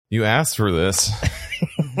You asked for this.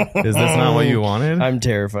 Is this not what you wanted? I'm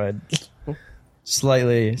terrified.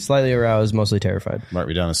 Slightly aroused, mostly terrified. Mark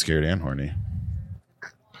me down as scared and horny.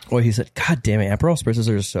 Well, he said, God damn it, Aperol Spritzes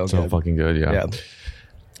are so So good. fucking good, yeah.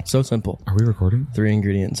 So simple. Are we recording? 3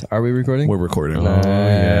 ingredients. Are we recording? We're recording.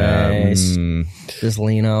 Nice. Yeah. Just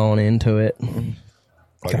lean on into it.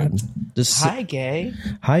 God. Just Hi, gay.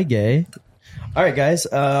 Hi, gay. All right, guys.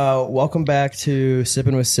 Welcome back to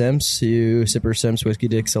Sipping with Simps, you Sipper Simps whiskey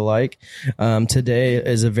dicks alike. Today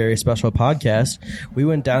is a very special podcast. We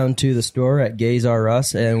went down to the store at Gays R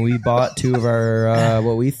Us and we bought 2 of our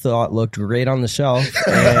what we thought looked great on the shelf,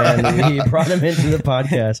 and we brought them into the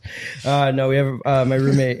podcast. No, we have my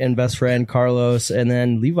roommate and best friend Carlos, and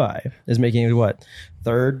then Levi is making it what?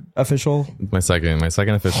 Third official, My second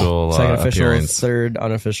official appearance. third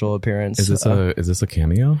unofficial appearance. Is this a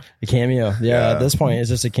cameo? A cameo, yeah. At this point, it's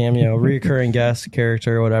just a cameo, reoccurring guest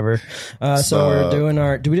character, or whatever. So we're doing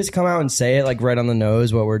our. Do we just come out and say it like right on the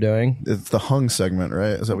nose what we're doing? It's the hung segment,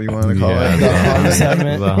 right? Is that what you want to call Yeah, it? The hung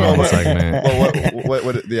segment. The hung segment. Well,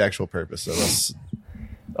 what the actual purpose of this?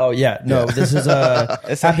 Oh yeah, no. This is It's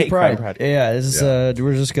a Happy hate Pride. crime Pride. Yeah, this is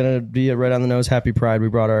we're just gonna be right on the nose. Happy Pride. We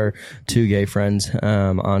brought our 2 gay friends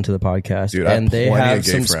onto the podcast, Dude, I have and they plenty have of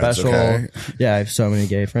gay some friends, special. okay? Yeah, I have so many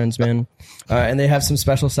gay friends, man. And they have some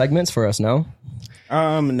special segments for us. No,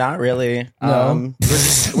 Not really. No. We're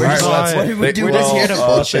just what did we do? We're just here to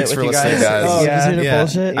bullshit thanks with for you listening, guys. guys. Oh, yeah. just here to Yeah.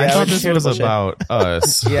 bullshit. I Yeah, thought we're this just here to was bullshit. about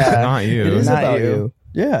us, Yeah. not you. It is Not about you. you.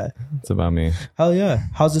 Yeah. It's about me. Hell yeah.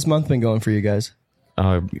 How's this month been going for you guys?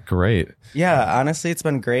 Great. Yeah, honestly, it's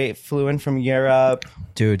been great. Flew in from Europe,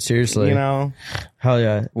 Dude, seriously. you know. Hell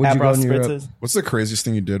yeah. Would you go Aperol in Europe? spritzes. What's the craziest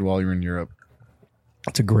thing you did while you were in Europe?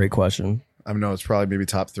 That's a great question. I know it's probably maybe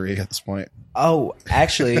top 3 at this point. Oh,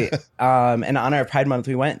 actually, in honor of Pride Month,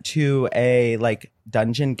 we went to a like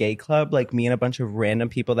dungeon gay club. Like me and a bunch of random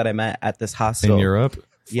people that I met at this hostel In Europe?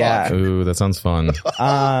 Yeah. Ooh, that sounds fun.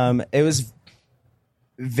 It was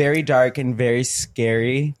very dark and very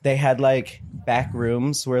scary. They had like back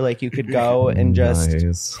rooms where like you could go and just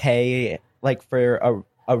Nice. pay like for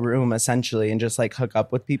a room essentially and just like hook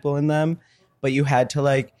up with people in them. But you had to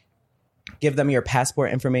like give them your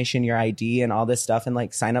passport information, your ID and all this stuff and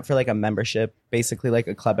like sign up for like a membership, basically like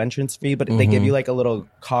a club entrance fee. But they give you like a little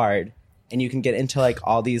card and you can get into like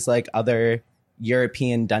all these like other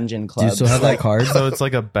European dungeon Do you clubs. still have that card? So it's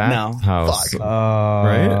like a bathhouse.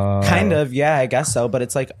 Right? Kind of, yeah, I guess so. But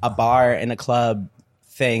it's like a bar and a club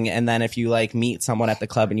thing. And then if you like meet someone at the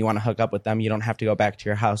club and you want to hook up with them, you don't have to go back to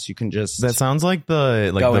your house. You can just That sounds like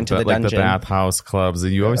the Go into the dungeon. bathhouse clubs.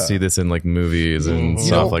 You always see this in like movies and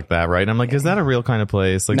stuff like that, right? I'm like, is that a real kind of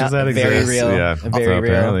place? Like, Not does that very exist? real. Yeah, Very so real.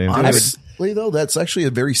 apparently. Honestly, though, that's actually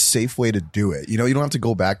a very safe way to do it. You know, you don't have to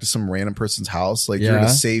go back to some random person's house. Like you're in Yeah.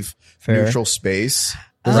 a safe, Fair. neutral space,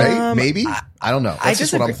 right? Maybe I don't know. That's I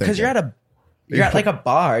just what I'm disagree thinking. because you're at like a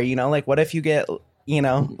bar, you know. Like, what if you get a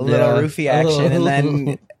little roofie A little-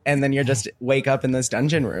 action and then you're just wake up in this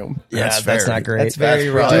dungeon room? Yeah, That's that's fair. not great. That's very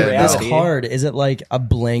real. probably- Dude, this reality. card, is it like a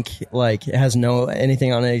blank, like it has no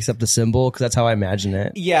anything on it except the symbol? Because that's how I imagine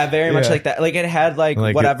it. Yeah, very much Yeah. like that. Like it had like,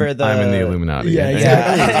 Like, whatever the I'm in the Illuminati. Yeah, Yeah,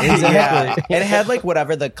 Exactly. Yeah. It had like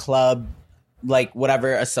whatever the club, like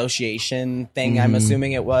whatever association thing I'm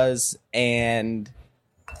assuming it was, and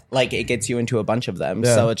like it gets you into a bunch of them.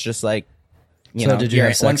 Yeah. So it's just like, you So know, did you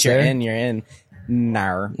have sex once you're there? in, you're in.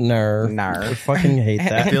 Nar. No. Nar. I fucking hate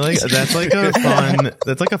that. I feel like that's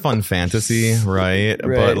like a fun fantasy, right?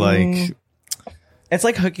 Right. But like, It's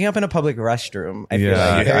like hooking up in a public restroom. I feel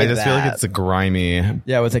yeah, like I just feel like it's a grimy.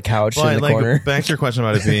 Yeah, with a couch in But the like, corner. back to your question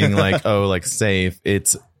about it being like, oh, like safe.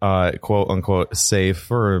 It's quote unquote safe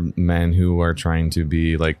for men who are trying to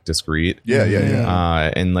be like discreet.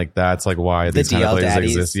 Yeah. And like that's like why these kind of DL places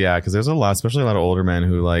daddies. exist. Yeah, because there's a lot, especially a lot of older men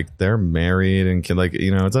who like they're married and kid, like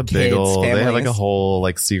you know it's a big Kids, old. They have like families. a whole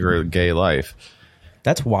like secret gay life.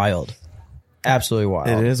 That's wild. Absolutely wild.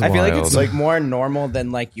 It is. I feel like wild. it's like more normal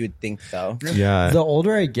than like you would think though. Yeah. The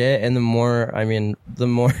older I get, and the more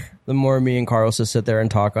the more me and Carlos just sit there and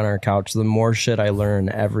talk on our couch, the more shit I learn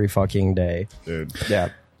every fucking day. Dude. Yeah.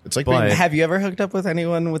 It's like But- being, Have you ever hooked up with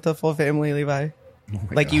anyone with a full family, Levi?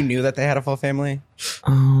 Like you knew that they had a full family?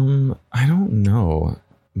 I don't know.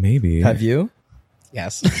 Maybe. Have you?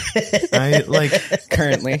 Yes. I like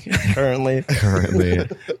Currently. currently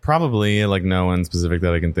probably like no one specific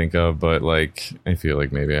that I can think of, but like I feel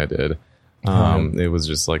like maybe I did. It was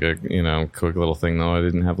just like a quick little thing though. I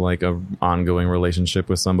didn't have like a ongoing relationship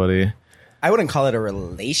with somebody. I wouldn't call it a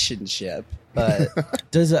relationship, but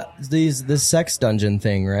Does this sex dungeon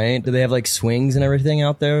thing, right? Do they have like swings and everything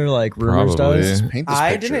out there, like Rumors Probably. does? paint this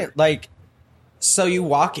I picture. didn't like. So you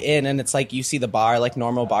walk in and it's like you see the bar, like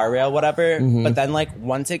normal bar rail, whatever. But then like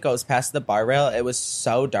once it goes past the bar rail, it was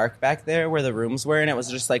so dark back there where the rooms were, and it was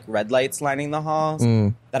just like red lights lining the halls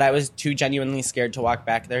that I was too genuinely scared to walk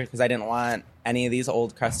back there because I didn't want any of these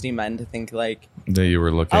old crusty men to think like that you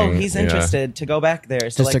were looking. Oh, he's interested to go back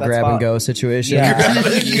there. So Just like, a grab and go situation.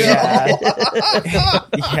 Yeah.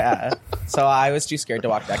 Yeah. So I was too scared to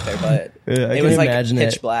walk back there, but I it can was like imagine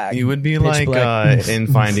pitch it. black. You would be Pitch like black. in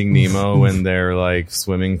Finding Nemo when they're like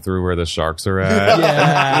swimming through where the sharks are at.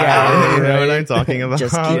 Yeah. You know what I'm talking about?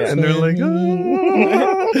 Just keep And they're like,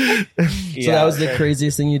 So that was the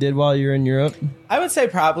craziest thing you did while you were in Europe? I would say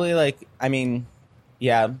probably like, I mean,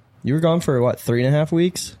 yeah. You were gone for what, 3.5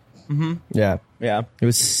 weeks? Mm-hmm. Yeah. Yeah. It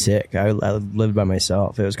was sick. I lived by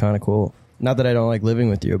myself. It was kind of cool. Not that I don't like living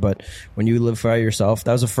with you, but when you live by yourself,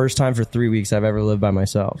 that was the first time for 3 weeks I've ever lived by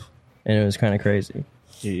myself. And it was kind of crazy.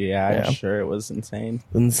 Yeah, I'm sure it was insane.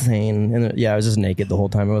 Insane. And I was just naked the whole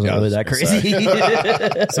time. It wasn't really that crazy.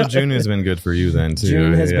 so June has been good for you then too.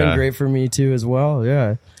 June has been great for me too as well.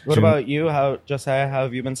 Yeah. What about you? Josiah, how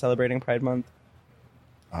have you been celebrating Pride Month?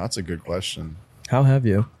 Oh, that's a good question. How have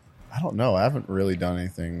you? I don't know. I haven't really done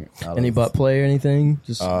anything. Any butt play or anything?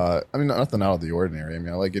 Just I mean, nothing out of the ordinary. I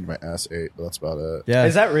mean, I like getting my ass ate, but that's about it. yeah.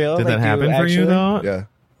 Is that real? Did Like, that happen for you though? Yeah.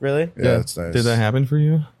 Really? Yeah, it's nice. Did that happen for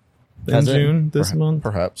you in Has it? June this month?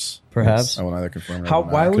 Perhaps. Perhaps. I will neither confirm or How?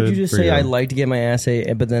 deny. Why would you Good just for say you. I'd like to get my ass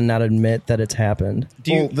ate, but then not admit that it's happened?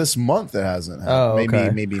 Well, this month it hasn't happened. Oh, okay.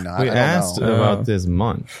 Maybe not. We I don't asked know. about this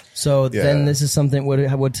month. So then Yeah. this is something.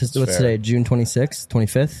 What's fair. today? June 26th,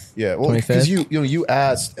 25th. Yeah, well, 25th? because you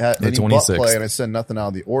asked at The any butt 26th. play, and I said nothing out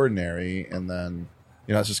of the ordinary, and then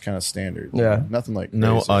it's just kind of standard. Yeah. Nothing like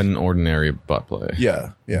No crazy. unordinary butt play.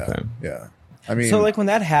 Yeah. Okay. I mean, So like when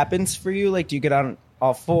that happens for you, like do you get on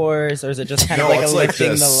all fours or is it just kind of no, like a it's like lifting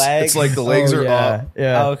this. the leg? It's like the legs are yeah, up.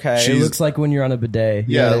 Yeah. Okay. It She's- looks like when you're on a bidet.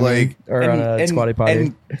 You Yeah, know what I mean? like- or on a squatty potty.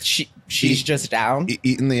 And she's just down.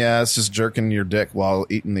 Eating the ass, just jerking your dick while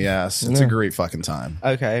eating the ass. It's a Yeah. great fucking time.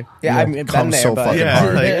 Okay. Yeah, I've been Comes there, so but fucking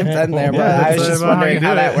hard. I've been there, but Yeah, I was that's just about how wondering you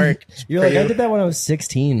how do that it. worked. You're like, I did that when I was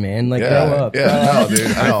 16, man. Like, Yeah, grow up. Yeah, no,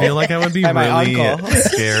 dude. I know. I feel like I would be By my really uncle.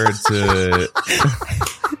 scared to.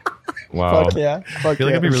 Wow. Fuck yeah. I feel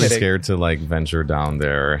like I'd be really scared to like venture down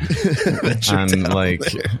there and like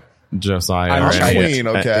Josiah I'm or any, clean,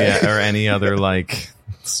 okay? or any other like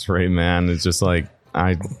straight man. It's just like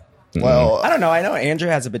Well, I don't know. I know Andrew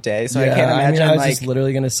has a bidet, so I Yeah, can't imagine I was like just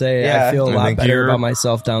literally gonna say Yeah. I feel a I lot think better you're- about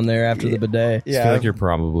myself down there after the bidet. I feel like you're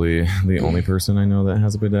probably the only person I know that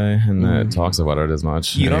has a bidet and that talks about it as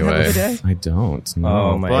much. You don't have a Anyway, bidet? I don't. No,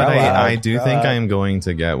 Oh my but God. I do think I am going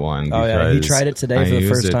to get one. Oh, yeah. He because tried it today I for the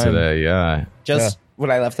used first it time. today. Yeah. just when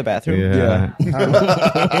I left the bathroom. Yeah.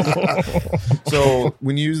 so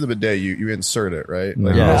when you use the bidet, you insert it, right?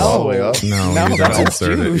 Like, No. it goes all the way up. No, No, you that's don't a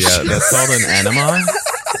insert it. douche. Yeah, that's called an enema.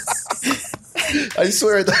 I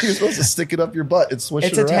swear, I thought you were supposed to stick it up your butt and swish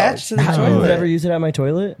It's it around. attached to the You would toilet. ever use it at my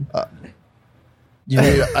toilet? I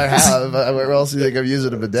mean, I have. Where else do you think I'm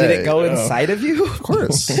using a bidet? Did it go inside of you? Of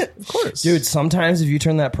course, of course, Dude, sometimes if you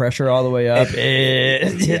turn that pressure all the way up,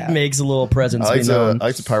 it makes a little presence I be known.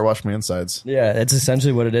 like to power wash my insides. Yeah, that's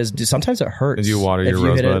essentially what it is. Dude, sometimes it hurts. Did you water if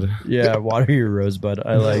your hit it. rosebud? Yeah, water your rosebud.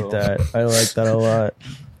 I like that. I like that a lot.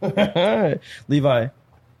 Levi,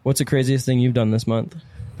 what's the craziest thing you've done this month?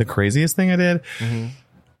 The craziest thing I did.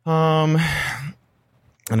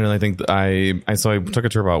 I don't really think that I took a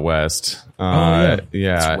trip out west. yeah.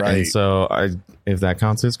 Yeah, That's right. and so if that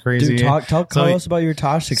counts as crazy, Dude, tell So- us about your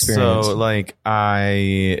Tosh experience. So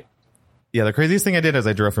the craziest thing I did is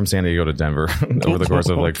I drove from San Diego to Denver over the course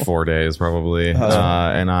of like 4 days probably.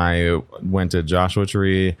 And I went to Joshua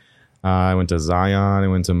Tree, I went to Zion, I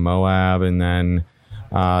went to Moab, and then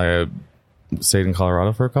stayed in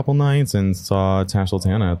Colorado for a couple nights and saw Tash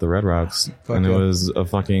Sultana at the Red Rocks. And yeah. it was a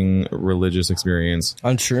fucking religious experience.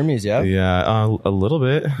 On Shroomies, yeah? Yeah, a little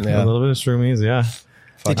bit. Yeah. A little bit of shroomies, yeah.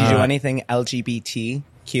 Did you do anything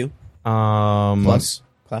LGBTQ Plus,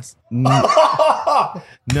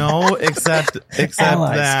 No, except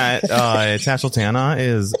Allies. that Tash Sultana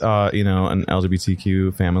is an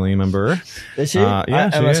LGBTQ family member. Is she? Yeah,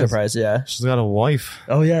 I'm she not is. surprised, yeah. She's got a wife.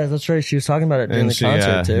 Oh, yeah, that's right. She was talking about it during the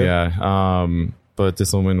concert, too. Yeah. But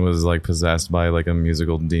this woman was like possessed by like a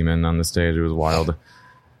musical demon on the stage. It was wild.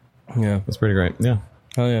 Yeah. It's pretty great. Yeah.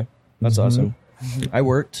 Oh, yeah. That's awesome. I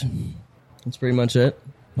worked. That's pretty much it.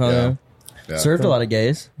 Oh, yeah. Yeah. Served a lot of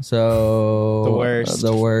gays. So The worst.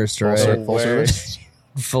 The worst, right? full service.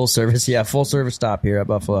 Full service, yeah, full service stop here at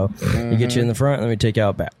Buffalo. We get you in the front, let me take you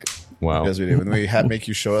out back. Wow. Yes, we do. And we make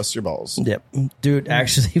you show us your balls. Yep, dude.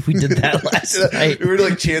 Actually, we did that last night. We were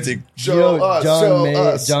like chanting, show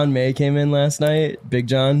us. John May came in last night, Big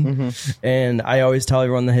John, and I always tell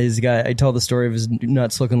everyone that his guy. I tell the story of his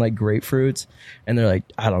nuts looking like grapefruits, and they're like,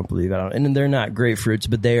 "I don't believe it." And they're not grapefruits,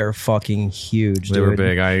 but they are fucking huge. They were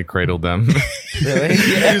big. I cradled them. Really?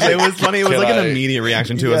 It was funny. It was like an immediate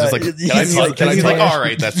reaction too. I was just like, he's like, all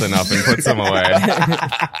right, that's enough, and put some away.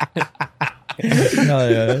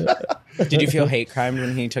 Hell yeah. Did you feel hate crimed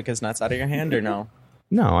when he took his nuts out of your hand or no?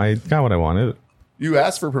 No, I got what I wanted. You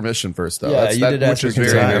asked for permission first, though. Yeah, you did ask which for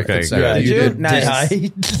is very consent. Okay, consent. good. Yeah, you did. Nice.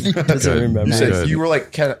 Doesn't remember. You said Good. you were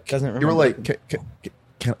like, Doesn't you were remember. like,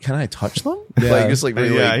 can I touch them? Yeah. Like just like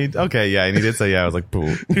really. Yeah, Like, and he did say, yeah. I was like,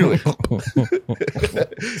 boo. you're like, and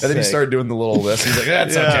then he started doing the little this. He's like,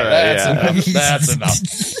 that's Yeah, okay. right, That's yeah. enough. That's enough.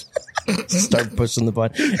 Start pushing the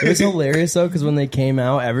button. It was hilarious though, because when they came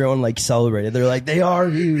out, everyone like celebrated. They're like, they are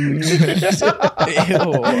huge. Ew. Yeah,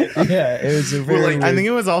 it was a very I think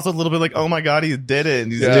it was also a little bit like, oh my god, he did it,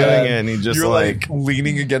 and he's Yeah. doing it, and he just You're like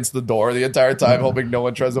leaning against the door the entire time, hoping no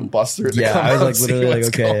one tries to bust through. yeah, I was like literally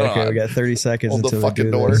like, okay, we got 30 seconds Hold the until we fucking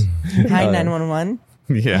do door. this. Hi, 911.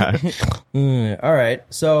 yeah. All right,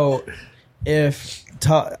 so if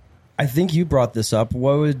I think you brought this up,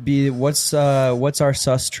 what would be what's our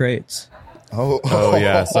sus traits? Oh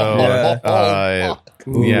yeah. So Yeah.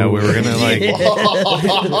 yeah, we were gonna like.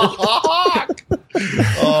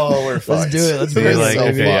 Oh, we're fine. Let's do it. Let's Be bring like, it.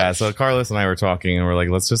 okay, yeah. So Carlos and I were talking, and we're like,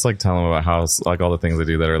 let's just like tell him about how like all the things they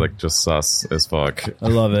do that are like just sus as fuck. I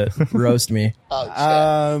love it. Roast me.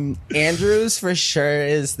 Andrew's for sure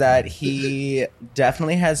is that he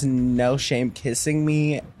definitely has no shame kissing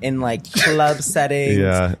me in like club settings,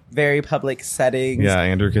 Yeah. very public settings. Yeah,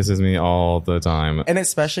 Andrew kisses me all the time. And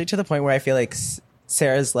especially to the point where I feel like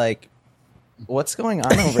Sarah's like, what's going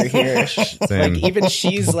on over here? Same. Like even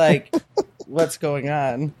she's like, what's going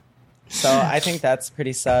on? So I think that's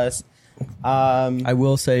pretty sus. I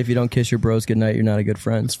will say, if you don't kiss your bros goodnight, you're not a good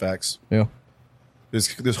friend. It's facts. Yeah. There's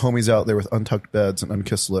homies out there with untucked beds and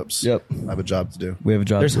unkissed lips. Yep. I have a job to do. We have a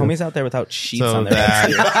job. There's to do. homies out there without sheets So on their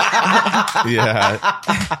beds. Yeah,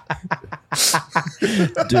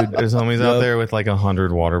 dude. There's homies out there with like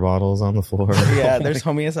 100 water bottles on the floor. Yeah, there's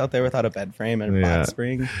homies out there without a bed frame and a Yeah. box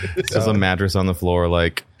spring. Just a mattress on the floor,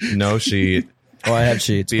 like no sheet, Oh, I have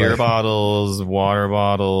sheets. beer but bottles, water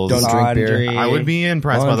bottles. Don't drink beer. Laundry. I would be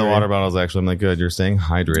impressed by the Laundry. water bottles. Actually, I'm like, good. You're staying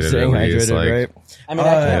hydrated. Staying at least. hydrated, Like, right? I mean,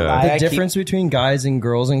 I can't lie. The I keep- difference between guys and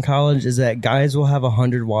girls in college is that guys will have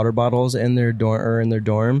 100 water bottles in their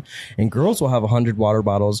dorm, and girls will have 100 water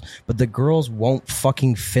bottles, but the girls won't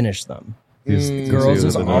fucking finish them. Girls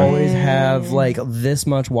just always have like this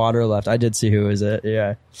much water left. I did see who is it.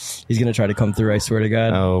 Yeah, he's gonna try to come through. I swear to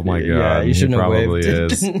God. Oh my god! Yeah, you shouldn't he have probably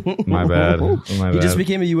waved. is. My bad. My He bad. just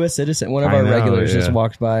became a U.S. citizen. One of I our know, regulars just yeah.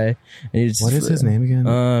 walked by, and he just, What is his name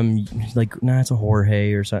again? Like it's a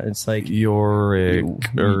Jorge or something. It's like Yorick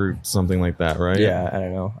or something like that, right? yeah, I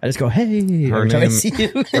don't know. I just go hey Her every time I name- see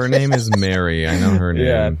you. Her name is Mary. I know her name.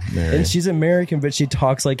 Yeah, Mary. and she's American, but she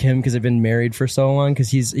talks like him because they've been married for so long. Because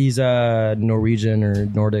he's Norwegian or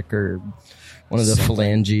Nordic or one of the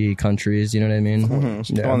phalange countries. You know what I mean?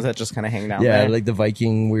 The ones that just kind of hang down Yeah, there. like the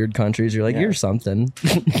Viking weird countries. You're like, Yeah. you're something.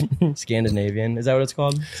 Scandinavian. Is that what it's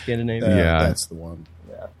called? Scandinavian? Yeah. That's the one.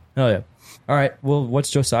 Oh, yeah. All right. Well, what's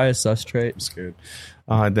Josiah's sus trait? I'm scared.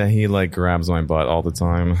 That he like grabs my butt all the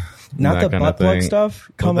time. Not That the kind of butt plug thing.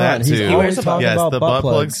 stuff? Come Well, on. that He's too. always talking yes, about the butt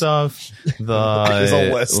plug plugs. stuff. There's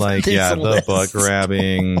a list. Like There's yeah, a the list. butt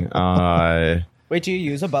grabbing. Wait, do you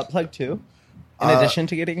use a butt plug too? In addition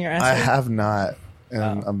to getting your ass I ate? have not in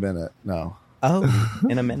a minute. No. Oh,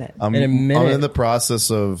 in a minute. I'm In a minute. I'm in the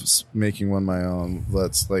process of making one my own.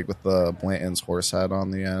 That's like with the Blanton's horse head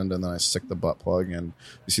on the end, and then I stick the butt plug, and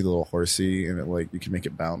you see the little horsey, and it like you can make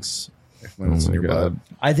it bounce when it's in your butt.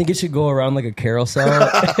 I think it should go around like a carousel.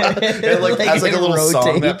 It like has like a little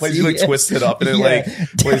song that rotates, plays. You like yeah. twist it up, and it Yeah. like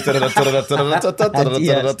plays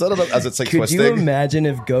as it's like Could twisting. you imagine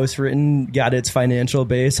if Ghost Written got its financial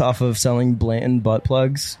base off of selling Blanton butt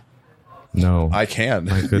plugs? No, I can.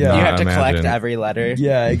 I could Yeah. not You have to imagine. collect every letter.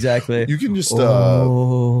 Yeah, exactly. You can just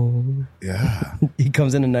Oh, yeah. he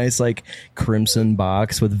comes in a nice like crimson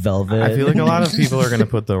box with velvet. I feel like a lot of people are going to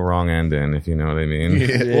put the wrong end in, if you know what I mean.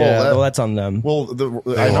 yeah, well, that's on them. Well, They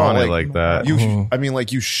I know, want it like that. You, I mean,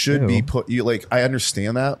 like you should be Ew. put. You like, I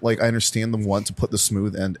understand that. Like, I understand the want to put the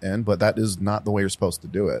smooth end in, but that is not the way you're supposed to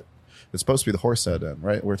do it. It's supposed to be the horse head end,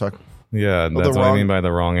 right? We're talking. Yeah, Well, that's the what I wrong- mean by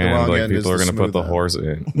the wrong the end. wrong Like end is people are the going to put smooth the end. horse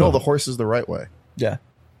in. No, the horse is the right way. Yeah.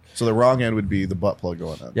 So the wrong end would be the butt plug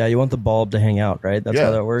going in. Yeah, you want the bulb to hang out, right? That's Yeah,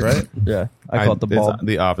 how that works. right? Yeah, I call it the bulb. It's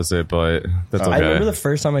the opposite, but that's okay. I remember the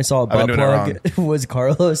first time I saw a been butt doing it plug was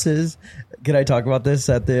Carlos's. Can I talk about this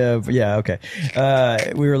at the? Yeah, okay.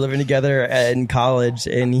 We were living together in college,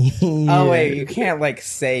 and he. Oh wait, you can't like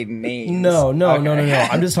say names. No. Okay.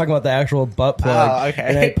 I'm just talking about the actual butt plug. Oh, okay.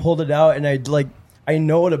 And I pulled it out, and I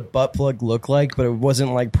know what a butt plug looked like, but it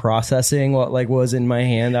wasn't like processing what like was in my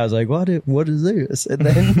hand. I was like, what is this? And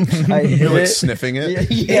then I hit You're like it. sniffing it.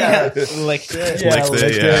 Yeah. Licked it. Yeah, Licked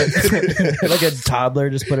it, like a toddler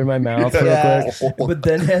just put it in my mouth real quick. But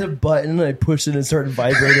then had a button and I pushed it and it started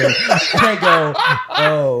vibrating. And I go,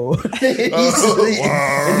 oh.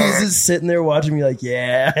 And he's just sitting there watching me like,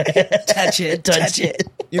 yeah, touch it.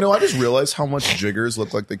 You know, I just realized how much jiggers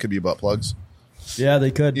look like they could be butt plugs. Yeah,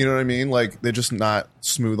 they could. You know what I mean? Like they're just not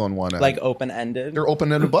smooth on one end. Like open ended. They're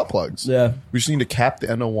open-ended butt plugs. Yeah. We just need to cap the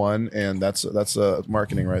end of one, and that's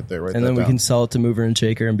marketing right there. Right. And then we can sell it to Mover and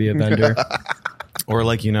Shaker and be a vendor. Or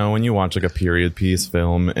like, you know, when you watch like a period piece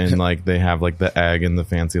film and like they have like the egg and the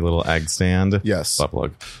fancy little egg stand. Yes. Butt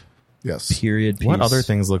plug. Yes. Period piece. What other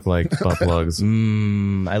things look like butt plugs?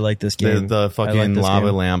 I like this game. The I fucking like this lava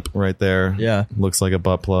game. lamp right there. Yeah. Looks like a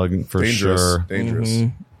butt plug for Dangerous. sure. Dangerous.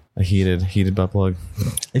 A heated butt plug.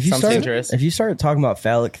 If Sounds dangerous. If you start talking about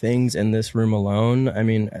phallic things in this room alone, I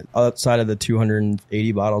mean, outside of the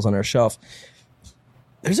 280 bottles on our shelf,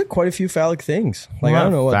 there's quite a few phallic things. Like, I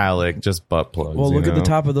don't know what. Phallic, just butt plugs. Well, look you at the know?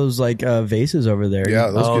 top of those like vases over there.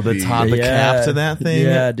 Yeah. Those Oh, could the be, top, the Yeah. cap to that thing.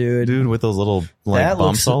 Yeah, dude. with those little like that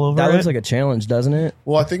bumps looks, all over that it. looks like a challenge, doesn't it?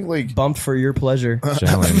 Well, I think like Bumped for your pleasure.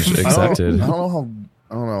 Challenge accepted. I don't know how.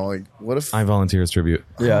 I don't know. Like, what if? I volunteer as tribute.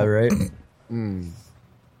 Yeah, right.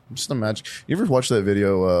 Just imagine. You ever watch that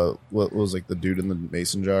video? What was like the dude in the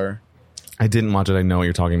mason jar? I didn't watch it. I know what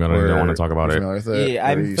you're talking about. I don't want to talk about it. Yeah,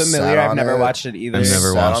 I'm familiar. I've never watched it either. I've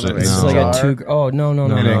never watched it. It's No. like a two. Oh no. No,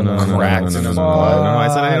 Cracked in his no. butt. I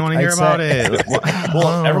said I didn't want to hear about it.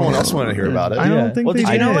 Well, everyone else wanted to hear about it. I don't think Well, they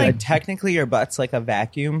did you know did. like technically your butt's like a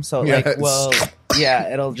vacuum? So Yeah, like, it's- well,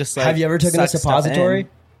 yeah, it'll just like. Have you ever taken a suck stuff suppository? in.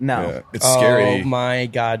 No. Yeah, it's scary. Oh my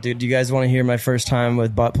god, dude! Do you guys want to hear my first time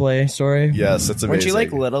with butt play story? Yes, that's amazing. Weren't you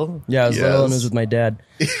like little? Yeah, I was little and it Yes. was with my dad.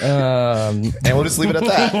 And we'll just leave it at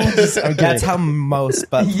that. That's how most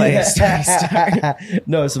butt play stories start.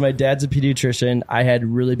 No, so my dad's a pediatrician. I had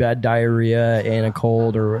really bad diarrhea and a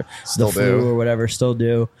cold or Still the flu do. or whatever. Still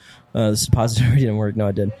do. The suppository didn't work. No,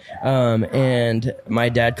 it did. And my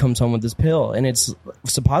dad comes home with this pill, and it's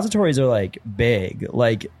suppositories are like big,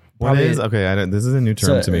 like. What probably- is? Okay, this is a new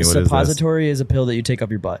term to me. What is this? suppository is a pill that you take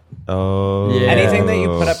up your butt. Oh, Yeah. Anything that you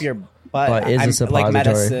put up your butt But is a I'm- suppository. like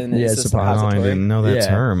medicine Yeah, is a suppository. Oh, I suppository. didn't know that Yeah.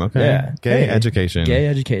 term. Okay, Yeah. gay Hey. education. Gay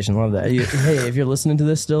education, love that. Hey, if you're listening to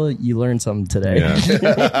this still, you learned something today.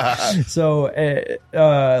 Yeah. So,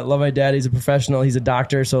 love my dad. He's a professional. He's a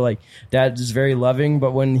doctor. So, like, dad is very loving.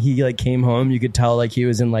 But when he like came home, you could tell like he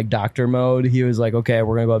was in like doctor mode. He was like, "Okay,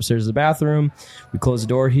 we're gonna go upstairs to the bathroom." We close the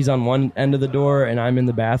door. He's on one end of the door, and I'm in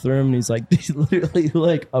the bathroom. And he's like, he's literally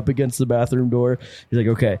like up against the bathroom door. He's like,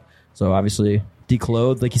 "Okay." So obviously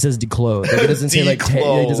declothed, like he says declothed. Like it doesn't say like he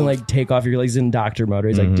doesn't like take off your legs in doctor mode.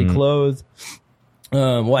 He's like declothed.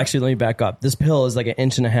 Well, actually, let me back up. This pill is like 1.5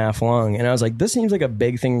 inches long, and I was like, "This seems like a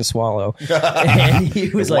big thing to swallow." And he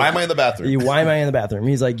was like, Why am I in the bathroom? Why am I in the bathroom?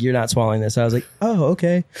 He's like, "You're not swallowing this." I was like, "Oh,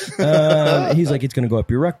 okay." He's like, "It's going to go up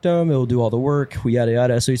your rectum. It will do all the work." Yada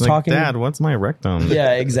yada. So he's Like, talking. Dad, what's my rectum?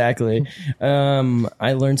 Yeah, exactly.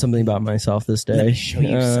 I learned something about myself this day. Let me show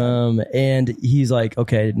you some. And he's like,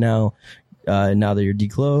 "Okay, now that you're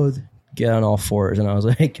declothed, get on all fours." And I was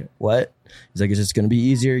like, "What?" He's like, "It's just going to be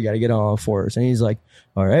easier. You got to get on all fours." And he's like,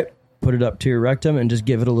 "All right, put it up to your rectum and just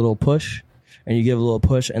give it a little push." And you give it a little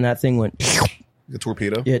push, and that thing went. The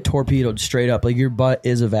torpedo. It torpedoed straight up. Like your butt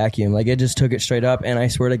is a vacuum. Like it just took it straight up, and I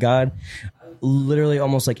swear to God, literally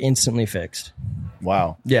almost like instantly fixed.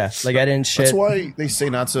 Wow. Yeah, like I didn't shit. That's why they say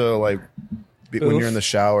not to like when you're in the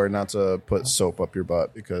shower not to put soap up your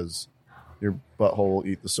butt because your butthole will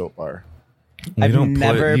eat the soap bar. You I've don't put-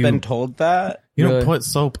 never you- been told that. You Really? don't put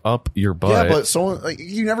soap up your butt. Yeah, but someone like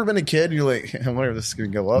you've never been a kid. And you're like, I wonder if this is gonna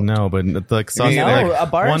go up. No, but like sus, No, like, a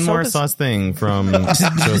bar of one soap more is- sus thing from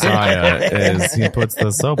Josiah is he puts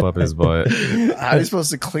the soap up his butt. How are you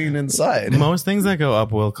supposed to clean inside? Most things that go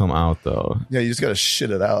up will come out, though. Yeah, you just gotta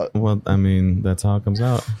shit it out. Well, I mean, that's how it comes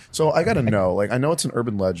out. So I gotta know. Like, I know it's an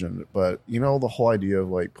urban legend, but you know the whole idea of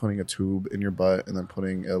like putting a tube in your butt and then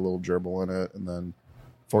putting a little gerbil in it and then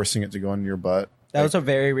forcing it to go in your butt. That was a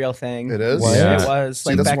very real thing. It is? What? Yeah. It was See,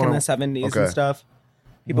 like that's back one in the of- 70s okay. and stuff.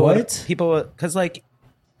 People What? because like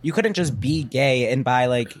you couldn't just be gay and buy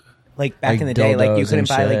like like back Like in the day, like you dildos couldn't and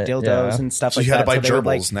buy like shit, dildos yeah. and stuff So like you had that. to buy So they would, gerbils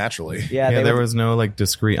like, naturally. yeah, Yeah, there was no like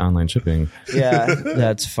discreet online shipping. yeah,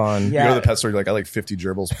 That's fun. You Yeah. go to the pet store, you're like, I like 50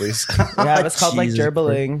 gerbils, please. yeah. It was called like Jesus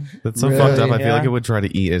gerbling. That's so Really? fucked up. I feel Yeah. like it would try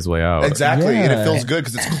to eat its way out. Exactly. And Yeah. it feels good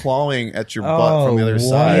because it's clawing at your butt from the other what?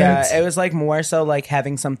 side. Yeah, it was like more so like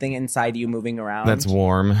having something inside you moving around. That's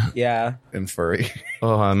warm. yeah. And furry.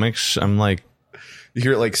 Oh, I'm like You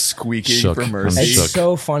hear it like squeaking Shook. for I'm mercy. shook. It's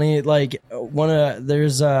so funny. Like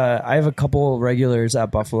I have a couple regulars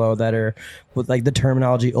at Buffalo that are with like the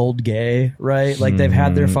terminology old gay, right? Like they've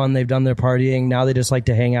had their fun, they've done their partying. Now they just like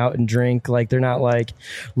to hang out and drink. Like they're not like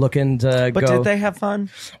looking to But go. did they have fun?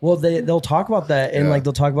 Well, they'll talk about that and Yeah. like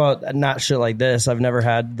they'll talk about not shit like this. I've never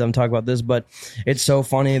had them talk about this, but it's so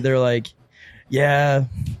funny. They're like, yeah,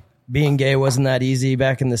 being gay wasn't that easy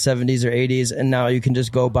back in the 70s or 80s, and now you can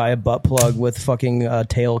just go buy a butt plug with fucking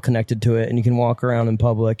tail connected to it, and you can walk around in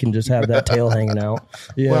public and just have that tail hanging out.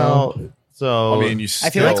 You know? well. So I mean, you I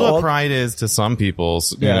feel like that's what old- pride is to some people.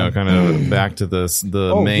 You Yeah. know, kind of back to this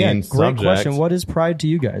the oh main yeah, great subject. question. What is pride to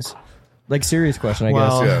you guys? Like serious question, I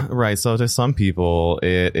Well, guess. Yeah. right. So to some people,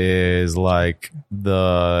 it is like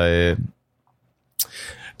the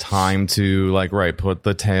time to like put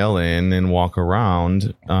the tail in and walk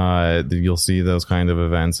around. You'll see those kind of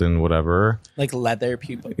events and whatever. Like leather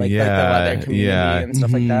people, like Yeah, the leather community yeah. and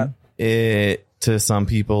stuff like that. It to some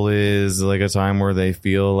people is like a time where they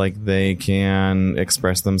feel like they can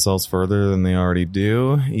express themselves further than they already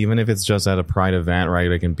do, even if it's just at a pride event,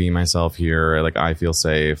 right? I can be myself here, like I feel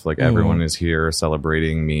safe, like everyone is here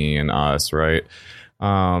celebrating me and us, right?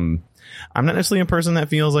 I'm not necessarily a person that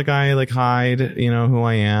feels like I like hide, you know, who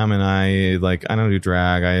I am, and I don't do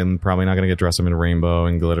drag. I am probably not going to get dressed up in rainbow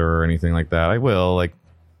and glitter or anything like that. I will, like,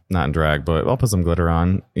 not in drag, but I'll put some glitter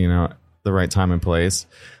on, you know, at the right time and place.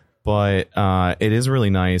 But it is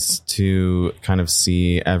really nice to kind of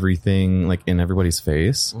see everything like in everybody's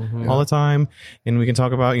face all the time, and we can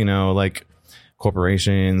talk about, you know, like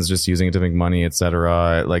corporations just using it to make money,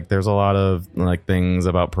 etc. Like, there's a lot of like things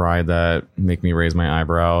about pride that make me raise my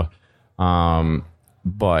eyebrow.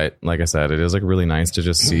 But like I said, it is like really nice to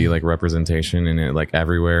just see like representation in it like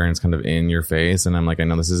everywhere, and it's kind of in your face. And I'm like, I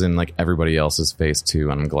know this is in like everybody else's face too,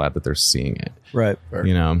 and I'm glad that they're seeing it. Right.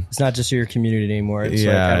 You know, It's not just your community anymore. It's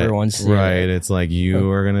like everyone's seeing right. it. It's like you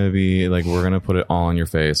are gonna be like, we're gonna put it all in your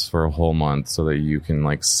face for a whole month so that you can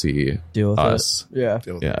like see Deal with us. it. Yeah.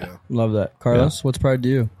 Deal with Yeah. it, yeah. Love that. Carlos, what's pride to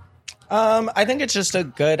you? I think it's just a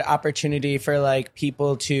good opportunity for like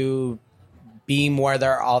people to be more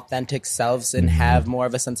their authentic selves and have more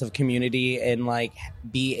of a sense of community and like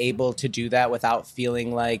be able to do that without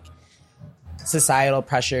feeling like societal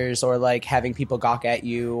pressures or like having people gawk at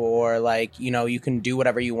you, or like, you know, you can do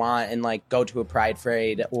whatever you want and like go to a pride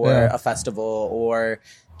parade or Yeah. a festival, or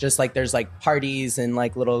just like there's like parties and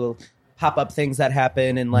like little pop-up things that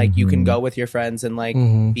happen, and like you can go with your friends and like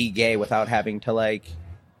be gay without having to like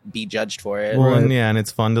be judged for it. Well, and yeah, and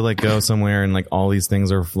it's fun to like go somewhere and like all these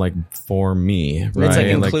things are like for me,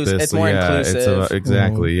 right? like it's more inclusive. It's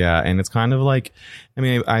exactly, yeah, and it's kind of like, I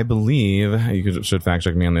mean, I believe should fact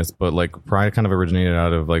check me on this, but like pride kind of originated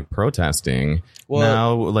out of like protesting. Well,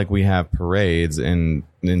 now, like we have parades and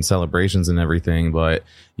celebrations and everything, but it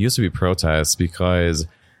used to be protests because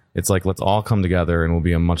it's like, let's all come together and we'll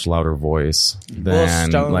be a much louder voice than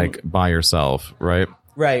like by yourself, right?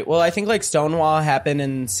 Right. Well, I think like Stonewall happened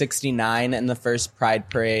in '69, and the first Pride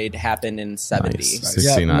Parade happened in '70. Nice.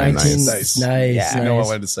 69, nice. Nice. Yeah. I know I nice.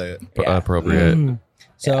 wanted to say it. Yeah. Appropriate.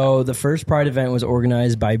 So the first Pride event was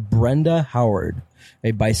organized by Brenda Howard,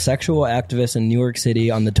 a bisexual activist in New York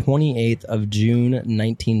City, on the 28th of June,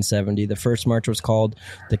 1970. The first march was called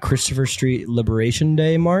the Christopher Street Liberation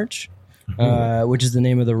Day March, which is the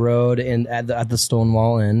name of the road at the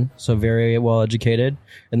Stonewall Inn. So very well educated.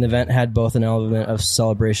 And the event had both an element of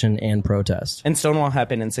celebration and protest. And Stonewall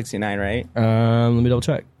happened in '69, right? Let me double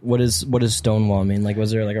check. What does Stonewall mean? Like,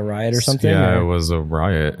 was there like a riot or something? Yeah, or? it was a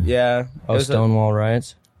riot. Yeah. Oh, Stonewall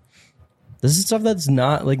riots. This is stuff that's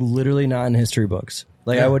not like literally not in history books.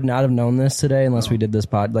 Like I would not have known this today unless we did this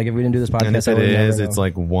pod. Like if we didn't do this podcast, And if I it would is, never it's know.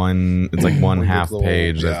 like one half little-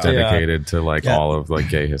 page that's yeah. dedicated to like Yeah. all of like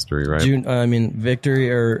gay history, right? Victory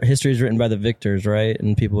or history is written by the victors, right,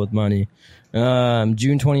 and people with money.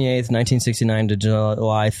 June 28th, 1969 to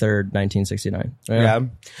July 3rd, 1969. Yeah.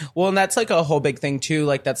 Well, and that's like a whole big thing too.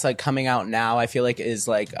 Like that's like coming out now, I feel like is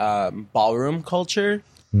like ballroom culture.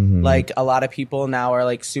 Like a lot of people now are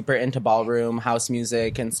like super into ballroom, house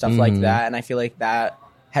music and stuff like that. And I feel like that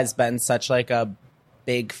has been such like a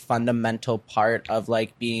big fundamental part of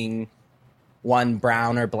like being one,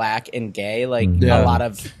 brown or black and gay. Like Yeah. a lot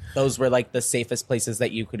of those were like the safest places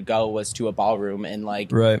that you could go was to a ballroom, and like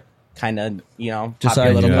Right. kind of, Just how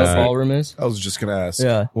I popular know what Yeah. ballroom is. I was just gonna ask.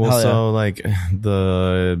 Yeah. Well, Hell yeah. so like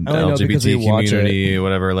the I only know because we LGBT watch community,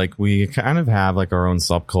 whatever, like we kind of have like our own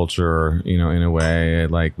subculture, in a way.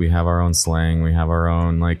 Like we have our own slang, we have our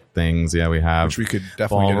own like things. Yeah, we have Which we could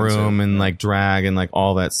definitely get ballroom into. and like drag and like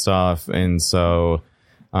all that stuff. And so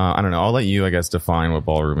I don't know. I'll let you, I guess, define what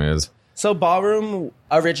ballroom is. So ballroom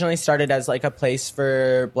originally started as like a place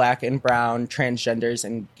for black and brown transgenders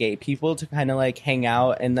and gay people to kind of like hang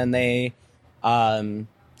out, and then they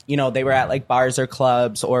they were at like bars or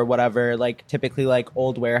clubs or whatever, like typically like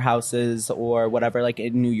old warehouses or whatever, like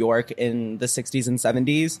in New York in the 60s and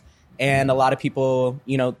 70s. And a lot of people,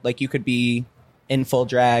 like you could be in full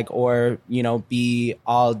drag or, be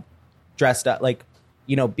all dressed up, like,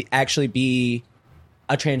 actually be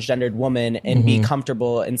a transgendered woman and be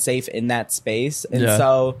comfortable and safe in that space. And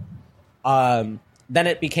so then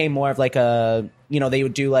it became more of like a, they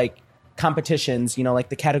would do like competitions, like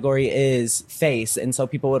the category is face. And so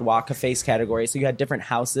people would walk a face category. So you had different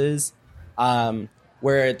houses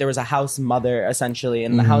where there was a house mother essentially.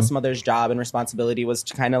 And the house mother's job and responsibility was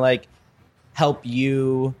to kind of like help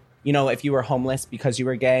you, if you were homeless because you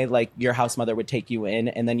were gay, like your house mother would take you in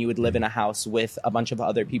and then you would live in a house with a bunch of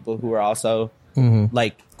other people who were also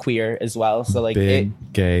like queer as well. So like Big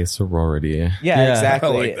gay sorority. yeah, exactly.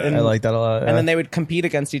 I like that. And, I like that a lot. and then they would compete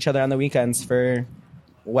against each other on the weekends for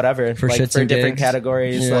whatever, For like shits for and different gigs.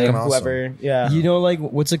 categories, Yeah. like Fucking awesome. whoever. Yeah. like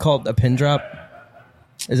what's it called? A pin drop?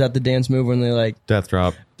 Is that the dance move when they like Death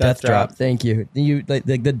drop. death drop? drop. Thank you. You like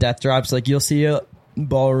the death drops. Like you'll see a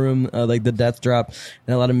ballroom like the death drop,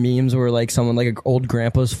 and a lot of memes where like someone like an old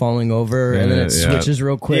grandpa's falling over, and then it Yeah. switches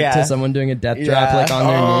real quick Yeah. to someone doing a death drop Yeah. like on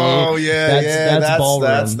their knee. Oh yeah, That's ballroom.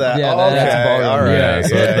 That's that. Yeah, Oh, that's okay, ballroom. all right. Yeah,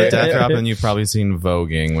 so yeah, the yeah, death yeah. drop, and you've probably seen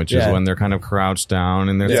voguing, which is Yeah. when they're kind of crouched down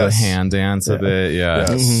and there's Yes. a hand dance a bit. Yeah.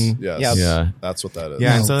 Yes, yes, Yep. Yeah. That's what that is.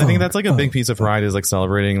 Yeah, and so I think that's like a big piece of pride is like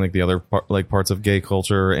celebrating like the other parts of gay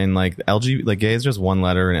culture, and like like gay is just one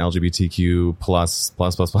letter and LGBTQ plus,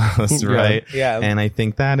 right? Yeah. And I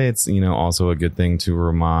think that it's also a good thing to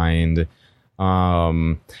remind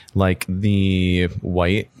like the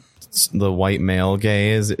white male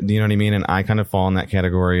gays, do you know what I mean? And I kind of fall in that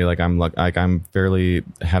category. Like I'm fairly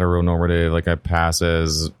heteronormative. Like I pass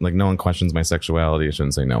as like no one questions my sexuality. I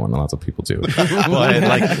shouldn't say no one. Lots of people do. But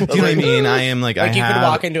like, do you know what I mean? I am like Like I you have, could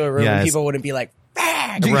walk into a room and yes. people wouldn't be like,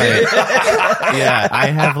 Right. Yeah, I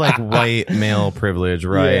have like white male privilege,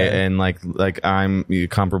 right? Yeah. And like I'm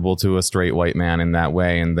comparable to a straight white man in that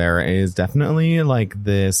way. And there is definitely like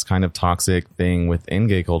this kind of toxic thing within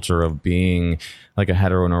gay culture of being like a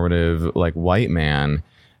heteronormative like white man.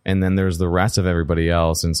 And then there's the rest of everybody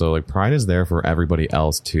else. And so like pride is there for everybody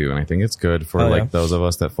else too. And I think it's good for like those of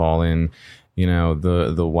us that fall in,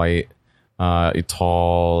 the white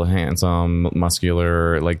tall, handsome,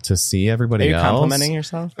 muscular, like to see are everybody you else. complimenting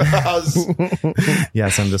yourself?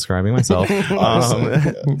 Yes, I'm describing myself. Do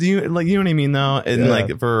you know what I mean though? And like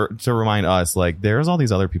to remind us, like there's all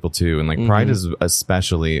these other people too, and like pride is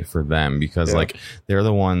especially for them because like they're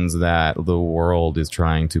the ones that the world is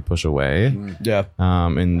trying to push away. Yeah.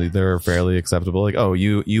 And they're fairly acceptable. Like, oh,